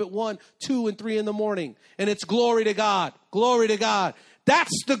wakes you up at 1, 2, and 3 in the morning. And it's glory to God. Glory to God.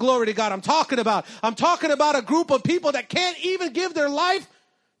 That's the glory to God I'm talking about. I'm talking about a group of people that can't even give their life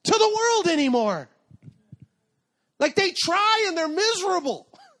to the world anymore. Like they try and they're miserable.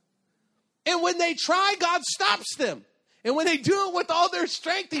 And when they try, God stops them. And when they do it with all their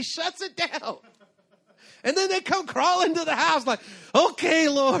strength, he shuts it down. And then they come crawling to the house like, okay,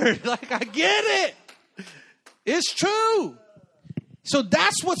 Lord, like I get it. It's true. So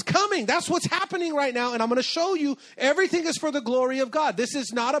that's what's coming. That's what's happening right now. And I'm going to show you everything is for the glory of God. This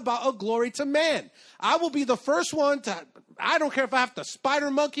is not about a glory to man. I will be the first one to, I don't care if I have to spider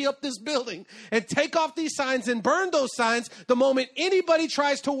monkey up this building and take off these signs and burn those signs the moment anybody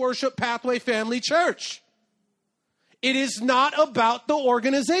tries to worship Pathway Family Church. It is not about the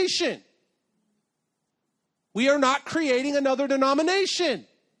organization. We are not creating another denomination.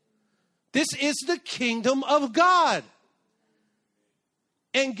 This is the kingdom of God.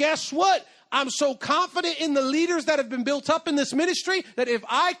 And guess what? I'm so confident in the leaders that have been built up in this ministry that if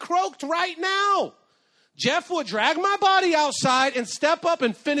I croaked right now, Jeff would drag my body outside and step up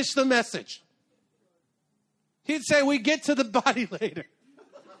and finish the message. He'd say, we get to the body later.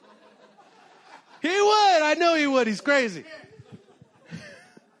 He would. I know he would. He's crazy.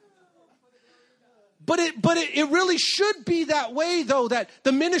 But it really should be that way, though, that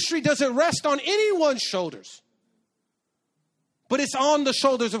the ministry doesn't rest on anyone's shoulders. But it's on the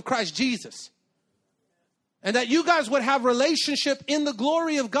shoulders of Christ Jesus. And that you guys would have relationship in the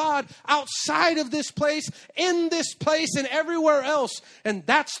glory of God outside of this place, in this place, and everywhere else. And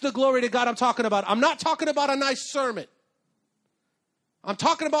that's the glory to God I'm talking about. I'm not talking about a nice sermon. I'm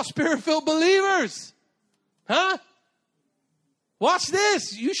talking about Spirit-filled believers. Huh? Watch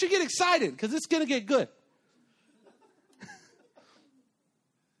this. You should get excited because it's going to get good.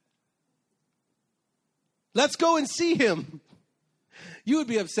 Let's go and see him. You would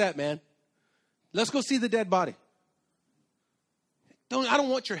be upset, man. Let's go see the dead body. I don't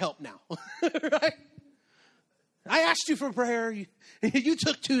want your help now. Right? I asked you for prayer. You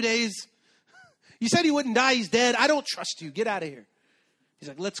took 2 days. You said he wouldn't die. He's dead. I don't trust you. Get out of here. He's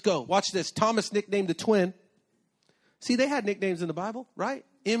like, let's go. Watch this. Thomas nicknamed the twin. See, they had nicknames in the Bible, right?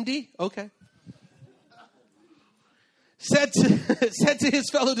 MD? Okay. Said to his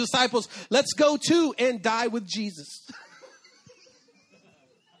fellow disciples, let's go to and die with Jesus.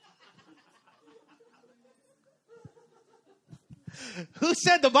 Who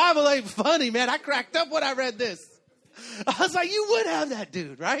said the Bible ain't funny, man? I cracked up when I read this. I was like, you would have that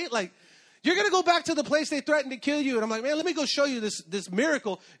dude, right? Like, you're going to go back to the place they threatened to kill you. And I'm like, man, let me go show you this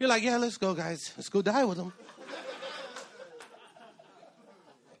miracle. You're like, yeah, let's go, guys. Let's go die with them.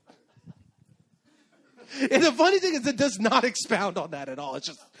 And the funny thing is it does not expound on that at all. It's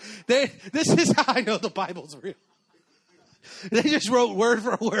just, this is how I know the Bible's real. They just wrote word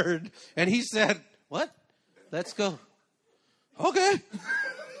for word. And he said, what? Let's go. Okay.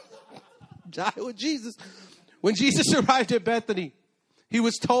 Die with Jesus. When Jesus arrived at Bethany, he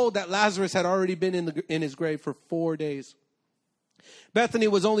was told that Lazarus had already been in his grave for 4 days. Bethany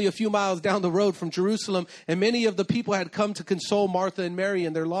was only a few miles down the road from Jerusalem, and many of the people had come to console Martha and Mary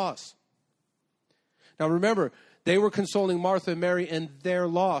in their loss. Now remember, they were consoling Martha and Mary in their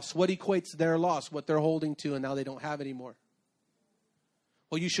loss. What equates their loss? What they're holding to, and now they don't have anymore.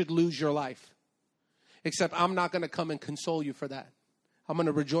 Well, you should lose your life. Except I'm not going to come and console you for that. I'm going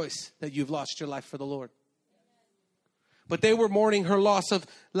to rejoice that you've lost your life for the Lord. But they were mourning her loss of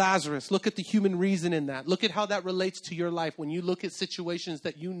Lazarus. Look at the human reason in that. Look at how that relates to your life. When you look at situations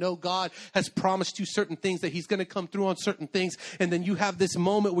that you know God has promised you certain things, that he's going to come through on certain things, and then you have this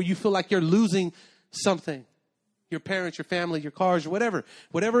moment where you feel like you're losing something. Your parents, your family, your cars, or whatever.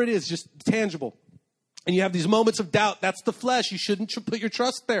 Whatever it is, just tangible. And you have these moments of doubt. That's the flesh. You shouldn't put your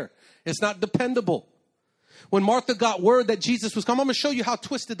trust there. It's not dependable. When Martha got word that Jesus was coming, I'm going to show you how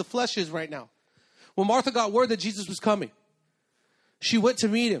twisted the flesh is right now. When Martha got word that Jesus was coming, she went to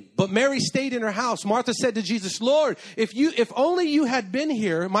meet him. But Mary stayed in her house. Martha said to Jesus, Lord, if only you had been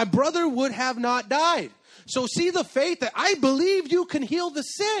here, my brother would have not died. So see the faith that I believe you can heal the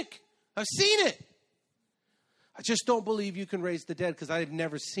sick. I've seen it. I just don't believe you can raise the dead because I've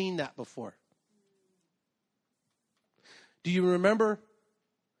never seen that before. Do you remember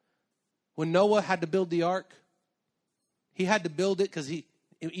when Noah had to build the ark? He had to build it because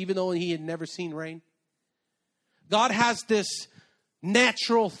even though he had never seen rain. God has this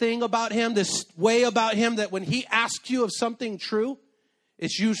natural thing about him, this way about him that when he asks you of something true,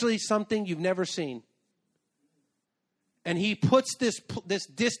 it's usually something you've never seen. And he puts this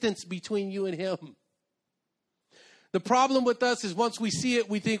distance between you and him. The problem with us is once we see it,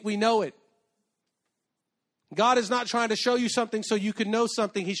 we think we know it. God is not trying to show you something so you can know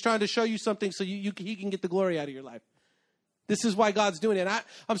something. He's trying to show you something so he can get the glory out of your life. This is why God's doing it. And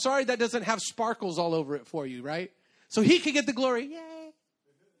I'm sorry that doesn't have sparkles all over it for you, right? So he can get the glory. Yay.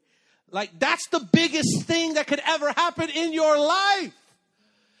 Like, that's the biggest thing that could ever happen in your life.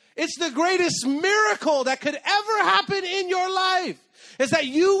 It's the greatest miracle that could ever happen in your life, is that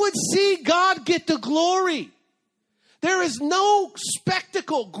you would see God get the glory. There is no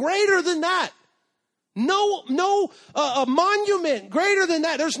spectacle greater than that. No monument greater than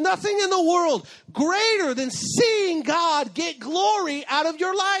that. There's nothing in the world greater than seeing God get glory out of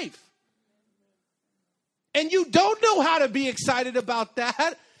your life. And you don't know how to be excited about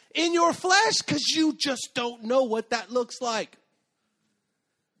that in your flesh because you just don't know what that looks like.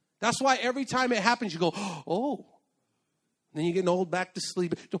 That's why every time it happens, you go, oh. Then you get old back to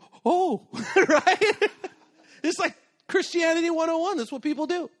sleep. Oh, right? It's like Christianity 101. That's what people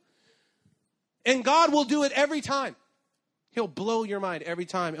do. And God will do it every time. He'll blow your mind every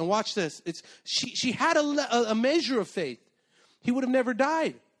time. And watch this. She had a measure of faith. He would have never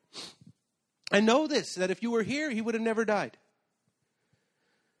died. I know this, that if you were here, he would have never died.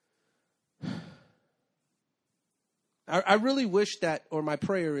 I really wish that, or my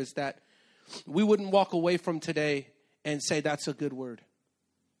prayer is that we wouldn't walk away from today and say that's a good word,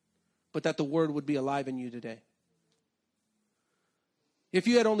 but that the word would be alive in you today. If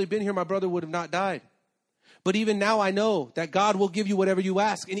you had only been here, my brother would have not died. But even now I know that God will give you whatever you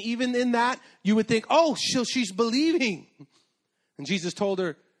ask. And even in that, you would think, oh, she's believing. And Jesus told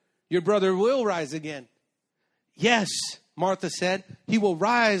her, your brother will rise again. Yes, Martha said, he will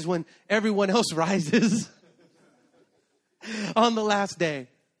rise when everyone else rises on the last day.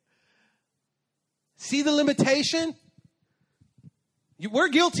 See the limitation? We're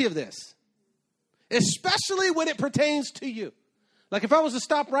guilty of this, especially when it pertains to you. Like if I was to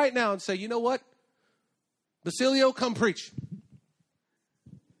stop right now and say, you know what? Basilio, come preach.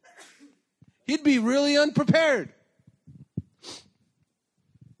 He'd be really unprepared.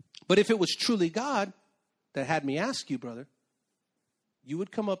 But if it was truly God that had me ask you, brother, you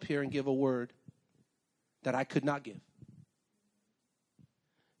would come up here and give a word that I could not give.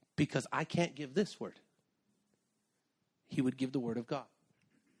 Because I can't give this word. He would give the word of God.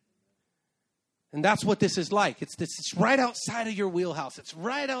 And that's what this is like. It's right outside of your wheelhouse. It's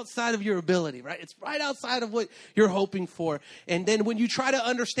right outside of your ability, right? It's right outside of what you're hoping for. And then when you try to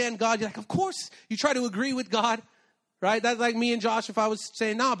understand God, you're like, of course, you try to agree with God, right? That's like me and Josh. If I was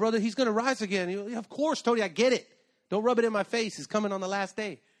saying, nah, brother, he's going to rise again. Yeah, of course, Tony, I get it. Don't rub it in my face. He's coming on the last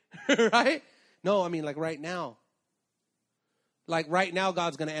day, right? No, I mean like right now. Like right now,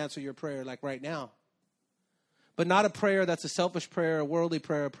 God's going to answer your prayer like right now. But not a prayer that's a selfish prayer, a worldly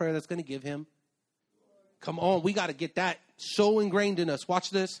prayer, a prayer that's going to give him. Come on, we got to get that so ingrained in us.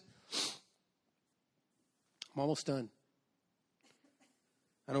 Watch this. I'm almost done.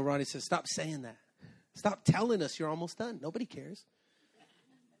 I know Ronnie says, stop saying that. Stop telling us you're almost done. Nobody cares.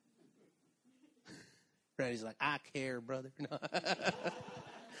 Randy's like, I care, brother. No.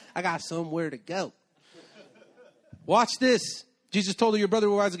 I got somewhere to go. Watch this. Jesus told her, your brother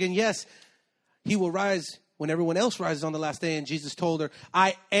will rise again. Yes, he will rise when everyone else rises on the last day. And Jesus told her,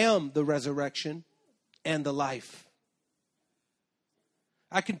 I am the resurrection and the life.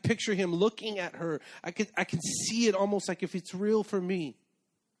 I can picture him looking at her. I can see it almost like if it's real for me.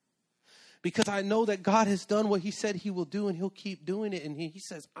 Because I know that God has done what he said he will do, and he'll keep doing it. And he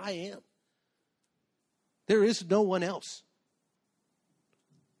says, I am. There is no one else.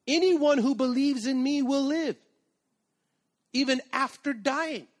 Anyone who believes in me will live, even after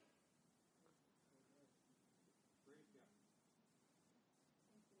dying.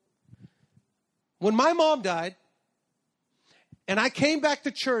 When my mom died, and I came back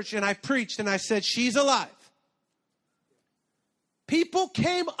to church and I preached and I said, she's alive. People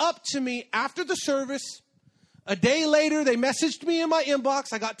came up to me after the service. A day later, they messaged me in my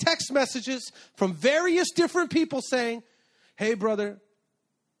inbox. I got text messages from various different people saying, hey, brother,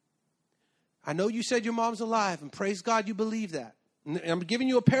 I know you said your mom's alive, and praise God you believe that. And I'm giving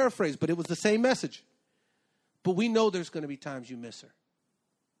you a paraphrase, but it was the same message. But we know there's going to be times you miss her.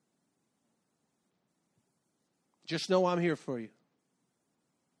 Just know I'm here for you.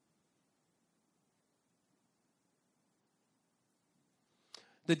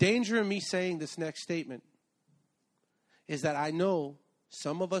 The danger in me saying this next statement is that I know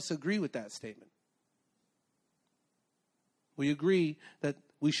some of us agree with that statement. We agree that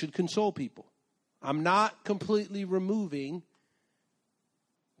we should console people. I'm not completely removing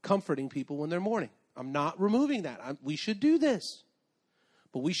comforting people when they're mourning. I'm not removing that. We should do this.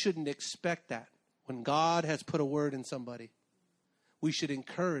 But we shouldn't expect that. When God has put a word in somebody, we should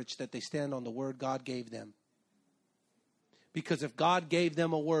encourage that they stand on the word God gave them. Because if God gave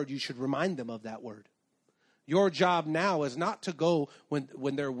them a word, you should remind them of that word. Your job now is not to go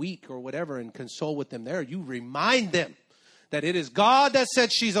when they're weak or whatever and console with them there. You remind them that it is God that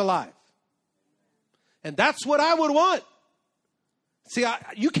said she's alive. And that's what I would want. See,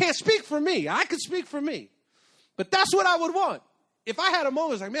 you can't speak for me. I can speak for me. But that's what I would want. If I had a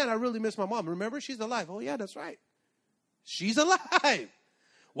moment, it's like, man, I really miss my mom. Remember, she's alive. Oh, yeah, that's right. She's alive.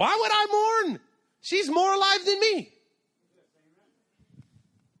 Why would I mourn? She's more alive than me.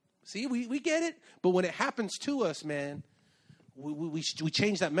 See, we get it. But when it happens to us, man, we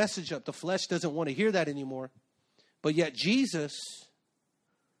change that message up. The flesh doesn't want to hear that anymore. But yet Jesus,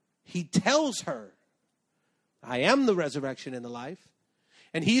 he tells her, I am the resurrection and the life.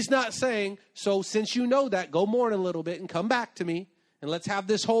 And he's not saying, so since you know that, go mourn a little bit and come back to me. And let's have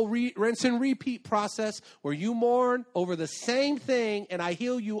this whole rinse and repeat process where you mourn over the same thing and I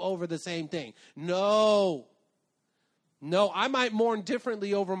heal you over the same thing. No, I might mourn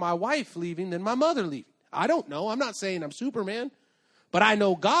differently over my wife leaving than my mother leaving. I don't know. I'm not saying I'm Superman. But I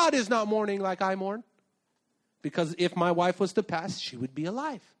know God is not mourning like I mourn. Because if my wife was to pass, she would be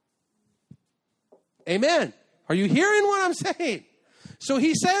alive. Amen. Are you hearing what I'm saying? So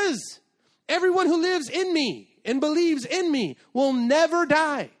he says, everyone who lives in me and believes in me will never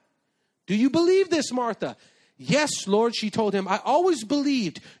die. Do you believe this, Martha? Yes, Lord, she told him. I always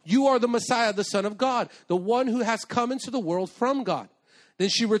believed you are the Messiah, the Son of God, the one who has come into the world from God. Then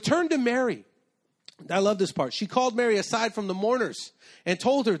she returned to Mary. I love this part. She called Mary aside from the mourners and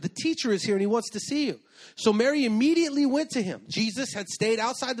told her, the teacher is here and he wants to see you. So Mary immediately went to him. Jesus had stayed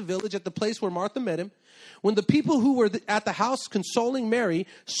outside the village at the place where Martha met him. When the people who were at the house consoling Mary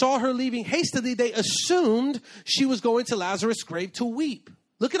saw her leaving hastily, they assumed she was going to Lazarus' grave to weep.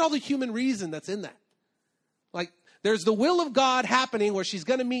 Look at all the human reason that's in that. Like, there's the will of God happening where she's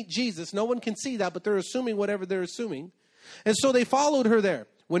going to meet Jesus. No one can see that, but they're assuming whatever they're assuming. And so they followed her there.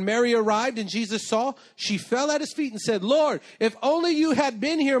 When Mary arrived and Jesus saw, she fell at his feet and said, Lord, if only you had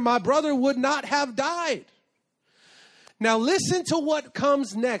been here, my brother would not have died. Now listen to what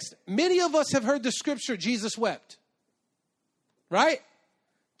comes next. Many of us have heard the scripture, Jesus wept. Right?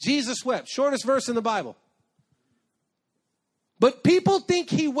 Jesus wept. Shortest verse in the Bible. But people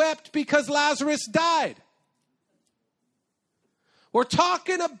think he wept because Lazarus died. We're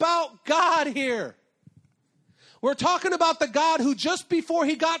talking about God here. We're talking about the God who just before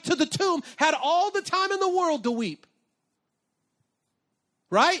he got to the tomb had all the time in the world to weep.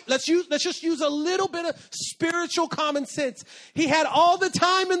 Right? Let's just use a little bit of spiritual common sense. He had all the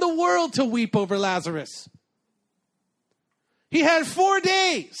time in the world to weep over Lazarus. He had 4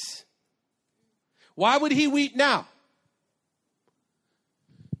 days. Why would he weep now?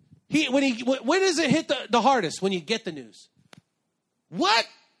 When does it hit the hardest? When you get the news. What?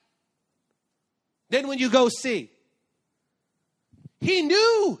 Then when you go see. He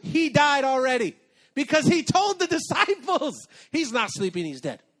knew he died already because he told the disciples, he's not sleeping, he's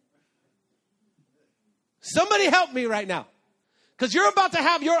dead. Somebody help me right now. Because you're about to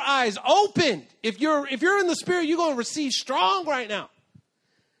have your eyes opened. If you're in the Spirit, you're going to receive strong right now.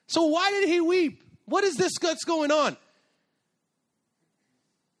 So why did he weep? What is this that's going on?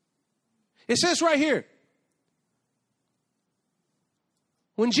 It says right here,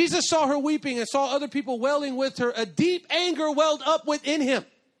 when Jesus saw her weeping and saw other people wailing with her, a deep anger welled up within him,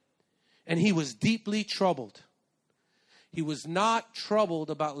 and he was deeply troubled. He was not troubled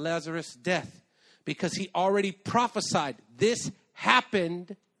about Lazarus' death because he already prophesied this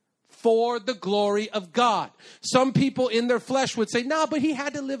happened for the glory of God. Some people in their flesh would say, no, but he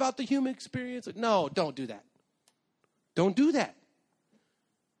had to live out the human experience. No, don't do that. Don't do that.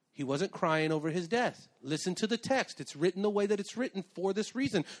 He wasn't crying over his death. Listen to the text. It's written the way that it's written for this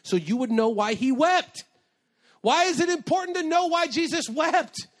reason, so you would know why he wept. Why is it important to know why Jesus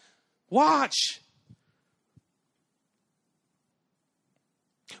wept? Watch.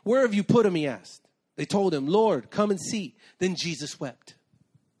 Where have you put him, he asked. They told him, Lord, come and see. Then Jesus wept.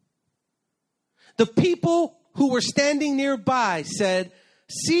 The people who were standing nearby said,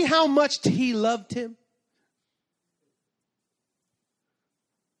 see how much he loved him.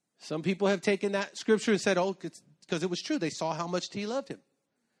 Some people have taken that scripture and said, oh, it's because it was true. They saw how much he loved him.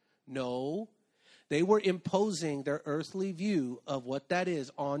 No, they were imposing their earthly view of what that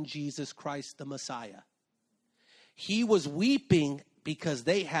is on Jesus Christ, the Messiah. He was weeping because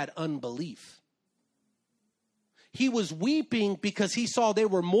they had unbelief. He was weeping because he saw they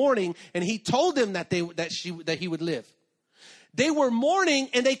were mourning, and he told them that he would live. They were mourning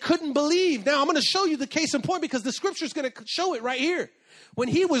and they couldn't believe. Now I'm going to show you the case in point because the scripture is going to show it right here. When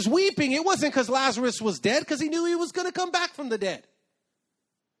he was weeping, it wasn't because Lazarus was dead, because he knew he was going to come back from the dead.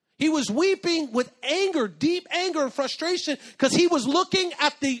 He was weeping with anger, deep anger and frustration, because he was looking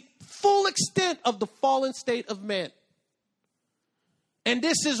at the full extent of the fallen state of man. And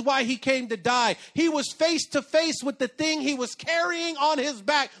this is why he came to die. He was face to face with the thing he was carrying on his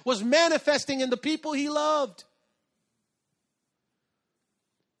back, was manifesting in the people he loved.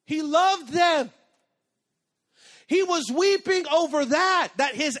 He loved them. He was weeping over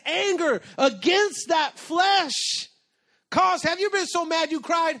that his anger against that flesh caused. Have you been so mad you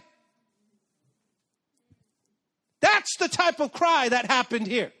cried? That's the type of cry that happened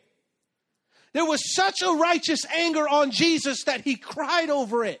here. There was such a righteous anger on Jesus that he cried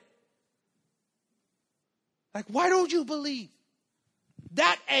over it. Like, why don't you believe?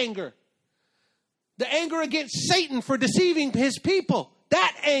 That anger. The anger against Satan for deceiving his people.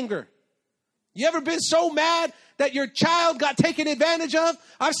 That anger. You ever been so mad that your child got taken advantage of?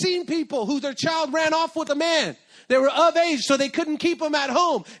 I've seen people who their child ran off with a man. They were of age, so they couldn't keep them at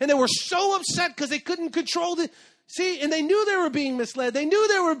home. And they were so upset because they couldn't control it. See, and they knew they were being misled. They knew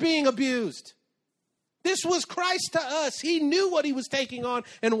they were being abused. This was Christ to us. He knew what he was taking on.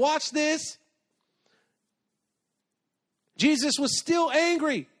 And watch this. Jesus was still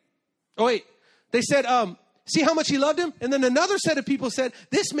angry. Oh, wait. They said, see how much he loved him? And then another set of people said,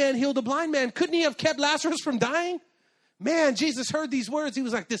 this man healed a blind man. Couldn't he have kept Lazarus from dying? Man, Jesus heard these words. He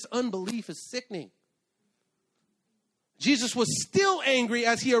was like, this unbelief is sickening. Jesus was still angry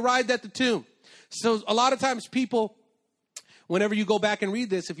as he arrived at the tomb. So a lot of times people, whenever you go back and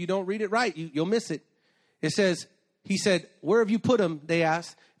read this, if you don't read it right, you'll miss it. It says, he said, where have you put him? They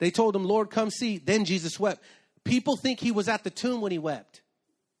asked. They told him, Lord, come see. Then Jesus wept. People think he was at the tomb when he wept.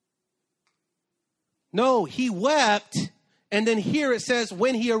 No, he wept. And then here it says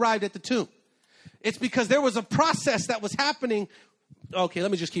when he arrived at the tomb. It's because there was a process that was happening. Okay, let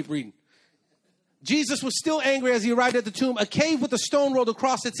me just keep reading. Jesus was still angry as he arrived at the tomb. A cave with a stone rolled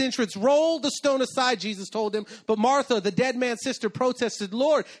across its entrance. Roll the stone aside, Jesus told him. But Martha, the dead man's sister, protested,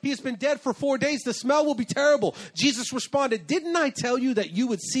 Lord, he has been dead for 4 days. The smell will be terrible. Jesus responded, didn't I tell you that you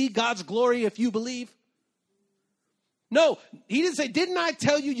would see God's glory if you believe? No, he didn't say, didn't I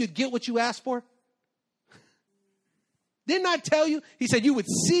tell you you'd get what you asked for? Didn't I tell you? He said you would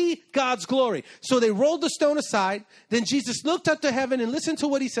see God's glory. So they rolled the stone aside. Then Jesus looked up to heaven and listened to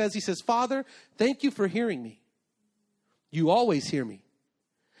what he says. He says, Father, thank you for hearing me. You always hear me.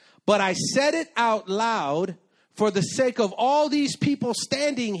 But I said it out loud for the sake of all these people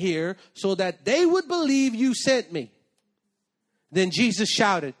standing here so that they would believe you sent me. Then Jesus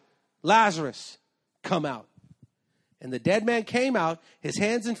shouted, Lazarus, come out. And the dead man came out, his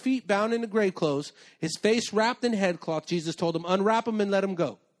hands and feet bound in the grave clothes, his face wrapped in headcloth. Jesus told him, unwrap him and let him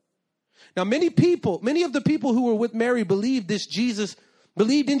go. Now, many of the people who were with Mary believed in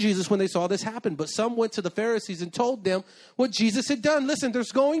Jesus when they saw this happen. But some went to the Pharisees and told them what Jesus had done. Listen,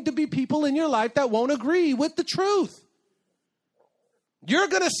 there's going to be people in your life that won't agree with the truth. You're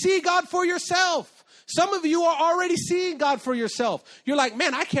going to see God for yourself. Some of you are already seeing God for yourself. You're like,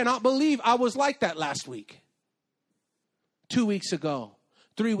 man, I cannot believe I was like that last week. 2 weeks ago,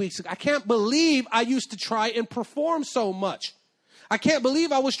 3 weeks ago. I can't believe I used to try and perform so much. I can't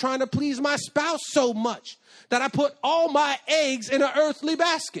believe I was trying to please my spouse so much that I put all my eggs in an earthly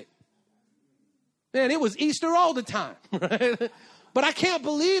basket. Man, it was Easter all the time, right? But I can't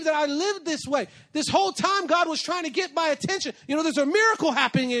believe that I lived this way. This whole time God was trying to get my attention. You know, there's a miracle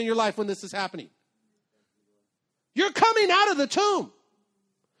happening in your life when this is happening. You're coming out of the tomb.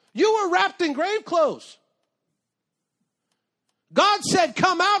 You were wrapped in grave clothes. God said,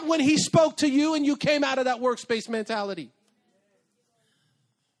 come out when he spoke to you and you came out of that workspace mentality.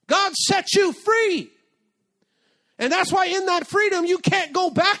 God set you free. And that's why in that freedom, you can't go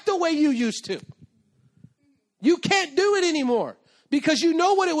back the way you used to. You can't do it anymore because you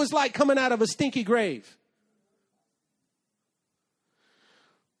know what it was like coming out of a stinky grave.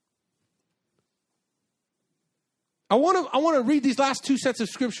 I want to read these last two sets of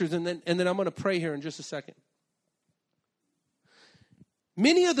scriptures and then I'm going to pray here in just a second.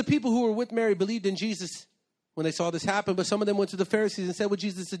 Many of the people who were with Mary believed in Jesus when they saw this happen, but some of them went to the Pharisees and said what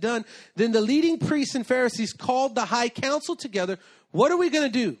Jesus had done. Then the leading priests and Pharisees called the high council together. What are we going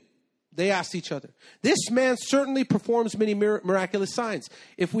to do? They asked each other. This man certainly performs many miraculous signs.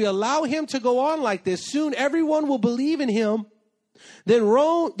 If we allow him to go on like this, soon everyone will believe in him. Then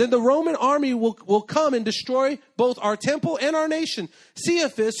the Roman army will come and destroy both our temple and our nation.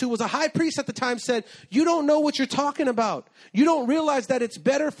 Caiaphas, who was a high priest at the time, said, you don't know what you're talking about. You don't realize that it's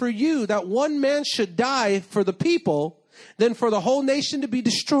better for you that one man should die for the people than for the whole nation to be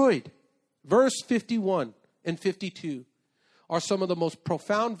destroyed. Verse 51 and 52 are some of the most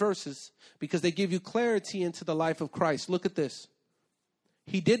profound verses because they give you clarity into the life of Christ. Look at this.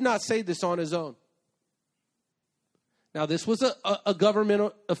 He did not say this on his own. Now, this was a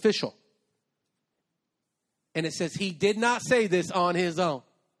government official. And it says he did not say this on his own.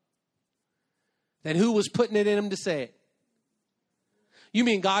 Then who was putting it in him to say it? You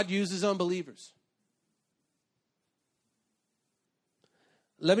mean God uses unbelievers?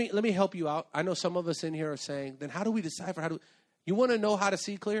 Let me help you out. I know some of us in here are saying, then how do we decipher? You want to know how to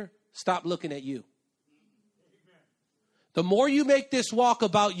see clear? Stop looking at you. The more you make this walk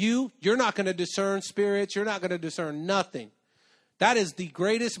about you, you're not going to discern spirits. You're not going to discern nothing. That is the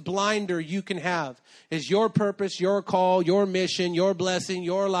greatest blinder you can have, is your purpose, your call, your mission, your blessing,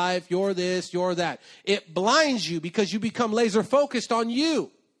 your life, your this, your that. It blinds you because you become laser focused on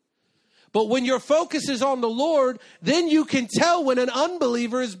you. But when your focus is on the Lord, then you can tell when an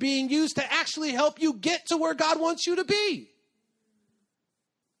unbeliever is being used to actually help you get to where God wants you to be.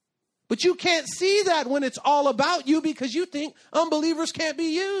 But you can't see that when it's all about you because you think unbelievers can't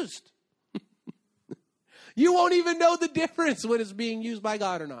be used. You won't even know the difference when it's being used by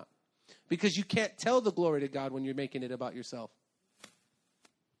God or not. Because you can't tell the glory to God when you're making it about yourself.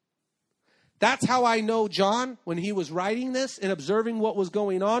 That's how I know John, when he was writing this and observing what was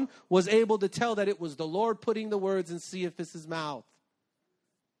going on, was able to tell that it was the Lord putting the words in Caiaphas' mouth.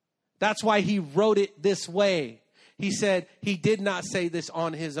 That's why he wrote it this way. He said he did not say this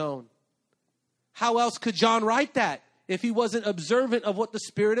on his own. How else could John write that if he wasn't observant of what the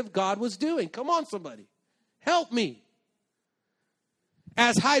Spirit of God was doing? Come on, somebody. Help me.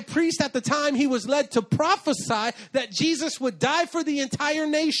 As high priest at the time, he was led to prophesy that Jesus would die for the entire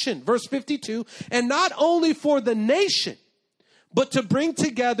nation. Verse 52, and not only for the nation, but to bring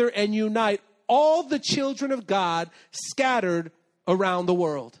together and unite all the children of God scattered around the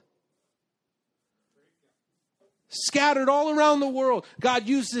world. Scattered all around the world. God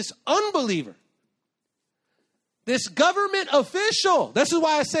used this unbeliever, this government official. This is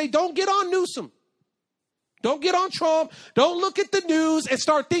why I say don't get on Newsom. Don't get on Trump. Don't look at the news and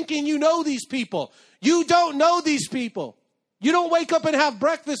start thinking you know these people. You don't know these people. You don't wake up and have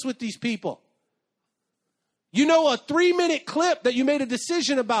breakfast with these people. You know a 3-minute clip that you made a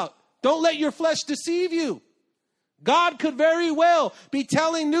decision about. Don't let your flesh deceive you. God could very well be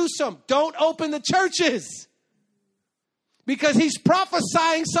telling Newsom, don't open the churches. Because he's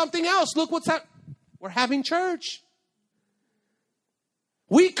prophesying something else. Look what's happening. We're having church.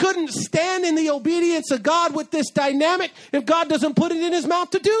 We couldn't stand in the obedience of God with this dynamic if God doesn't put it in his mouth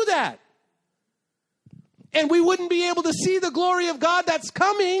to do that. And we wouldn't be able to see the glory of God that's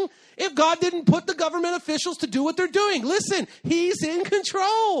coming if God didn't put the government officials to do what they're doing. Listen, he's in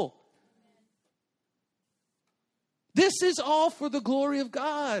control. This is all for the glory of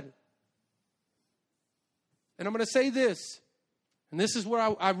God. And I'm going to say this, and this is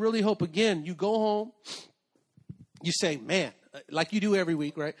where I really hope, again, you go home, you say, man, like you do every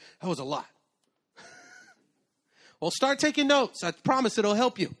week, right? That was a lot. Well, start taking notes. I promise it'll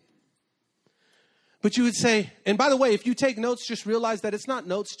help you. But you would say, and by the way, if you take notes, just realize that it's not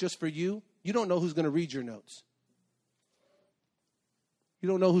notes just for you. You don't know who's going to read your notes. You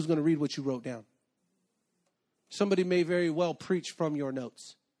don't know who's going to read what you wrote down. Somebody may very well preach from your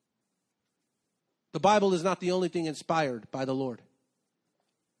notes. The Bible is not the only thing inspired by the Lord.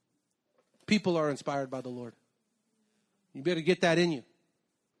 People are inspired by the Lord. You better get that in you.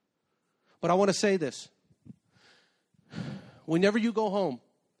 But I want to say this. Whenever you go home,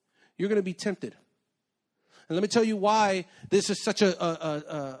 you're going to be tempted. And let me tell you why this is such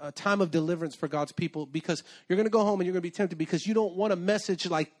a time of deliverance for God's people. Because you're going to go home and you're going to be tempted because you don't want a message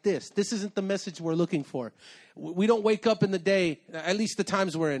like this. This isn't the message we're looking for. We don't wake up in the day, at least the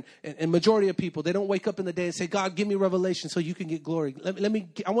times we're in, and majority of people, they don't wake up in the day and say, God, give me revelation so you can get glory.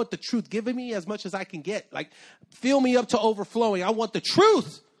 I want the truth. Give me as much as I can get. Like, fill me up to overflowing. I want the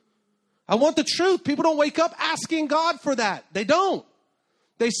truth. I want the truth. People don't wake up asking God for that. They don't.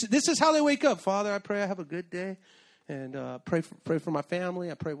 This is how they wake up. Father, I pray I have a good day, and pray for my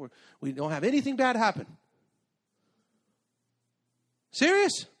family. I pray we don't have anything bad happen.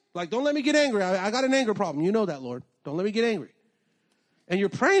 Serious? Like, don't let me get angry. I got an anger problem. You know that, Lord. Don't let me get angry. And you're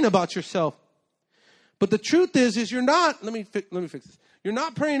praying about yourself. But the truth is you're not. Let me fix this. You're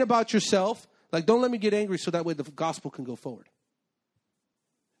not praying about yourself. Like, don't let me get angry so that way the gospel can go forward.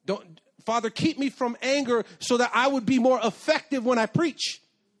 Father, keep me from anger so that I would be more effective when I preach.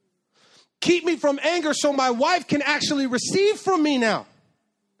 Keep me from anger so my wife can actually receive from me now.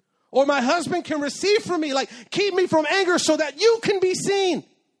 Or my husband can receive from me. Like, keep me from anger so that you can be seen.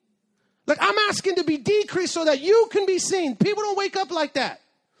 Like, I'm asking to be decreased so that you can be seen. People don't wake up like that.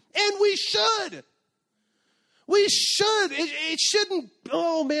 And we should. We should. It shouldn't.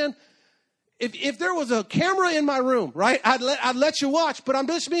 Oh, man. If there was a camera in my room, right, I'd let you watch. But I'm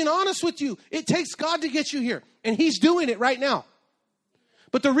just being honest with you. It takes God to get you here. And he's doing it right now.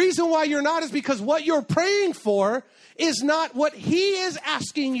 But the reason why you're not is because what you're praying for is not what he is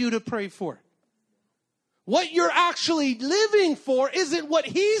asking you to pray for. What you're actually living for isn't what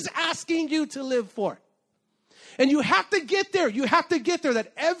he's asking you to live for. And you have to get there. You have to get there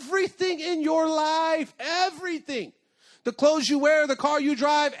that everything in your life, everything, the clothes you wear, the car you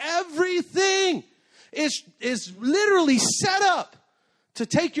drive, everything is literally set up to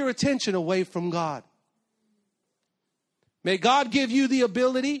take your attention away from God. May God give you the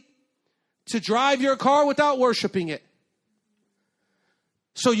ability to drive your car without worshiping it,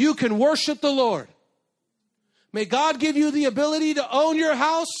 so you can worship the Lord. May God give you the ability to own your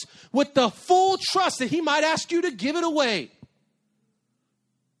house with the full trust that he might ask you to give it away.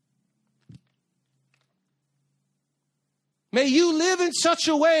 May you live in such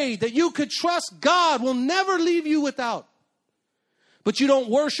a way that you could trust God will never leave you without. But you don't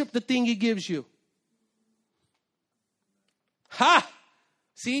worship the thing he gives you. Ha!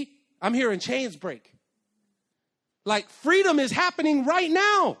 See, I'm hearing chains break. Like, freedom is happening right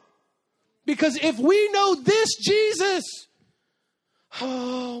now. Because if we know this Jesus,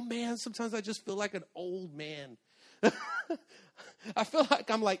 oh man, sometimes I just feel like an old man. I feel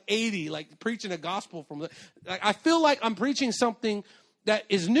like I'm like 80, like preaching a gospel from, like, I feel like I'm preaching something that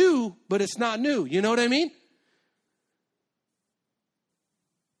is new, but it's not new. You know what I mean?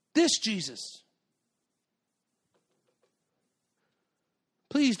 This Jesus.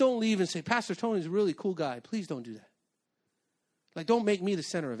 Please don't leave and say, Pastor Tony's a really cool guy. Please don't do that. Like, don't make me the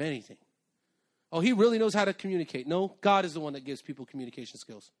center of anything. Oh, he really knows how to communicate. No, God is the one that gives people communication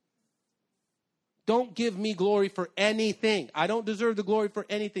skills. Don't give me glory for anything. I don't deserve the glory for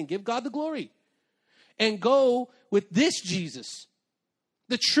anything. Give God the glory. And go with this Jesus,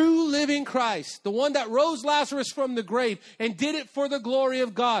 the true living Christ, the one that rose Lazarus from the grave and did it for the glory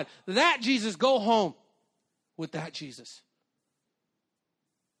of God. That Jesus, go home with that Jesus.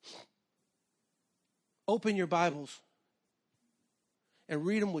 Open your Bibles and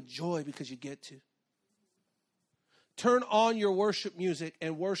read them with joy because you get to. Turn on your worship music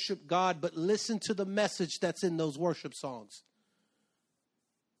and worship God, but listen to the message that's in those worship songs.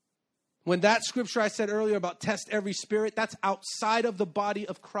 When that scripture I said earlier about test every spirit, that's outside of the body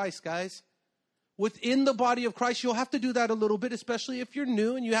of Christ, guys. Within the body of Christ, you'll have to do that a little bit, especially if you're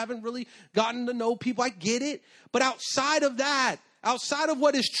new and you haven't really gotten to know people. I get it. But outside of that, outside of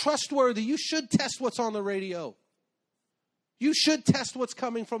what is trustworthy, you should test what's on the radio. You should test what's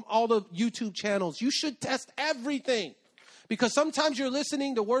coming from all the YouTube channels. You should test everything. Because sometimes you're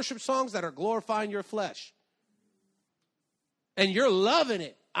listening to worship songs that are glorifying your flesh. And you're loving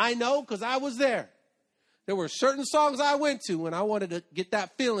it. I know, because I was there. There were certain songs I went to when I wanted to get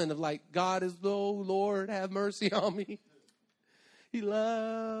that feeling of like, God is low, Lord, have mercy on me. He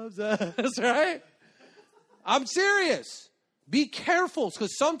loves us, right? I'm serious. Be careful,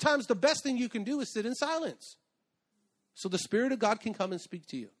 because sometimes the best thing you can do is sit in silence, so the Spirit of God can come and speak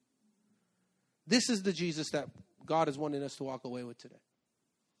to you. This is the Jesus that God is wanting us to walk away with today.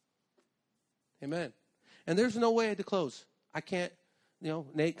 Amen. And there's no way to close. I can't,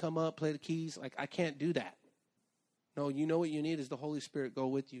 Nate, come up, play the keys. Like, I can't do that. No, you know what you need is the Holy Spirit go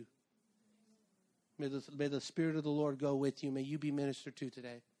with you. May the Spirit of the Lord go with you. May you be ministered to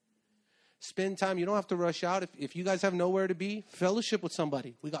today. Spend time. You don't have to rush out. If you guys have nowhere to be, fellowship with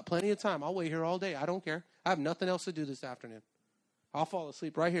somebody. We got plenty of time. I'll wait here all day. I don't care. I have nothing else to do this afternoon. I'll fall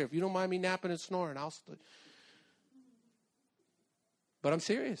asleep right here. If you don't mind me napping and snoring, I'll sleep. But I'm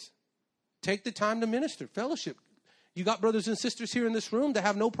serious. Take the time to minister. Fellowship. You got brothers and sisters here in this room that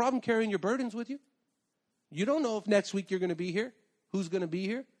have no problem carrying your burdens with you. You don't know if next week you're going to be here. Who's going to be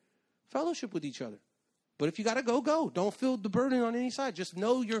here? Fellowship with each other. But if you got to go, go. Don't feel the burden on any side. Just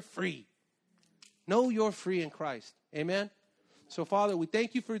know you're free. Know you're free in Christ. Amen? So, Father, we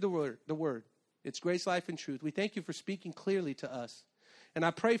thank you for the word. It's grace, life, and truth. We thank you for speaking clearly to us. And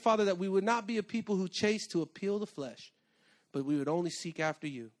I pray, Father, that we would not be a people who chase to appeal the flesh, but we would only seek after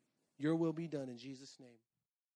you. Your will be done in Jesus' name.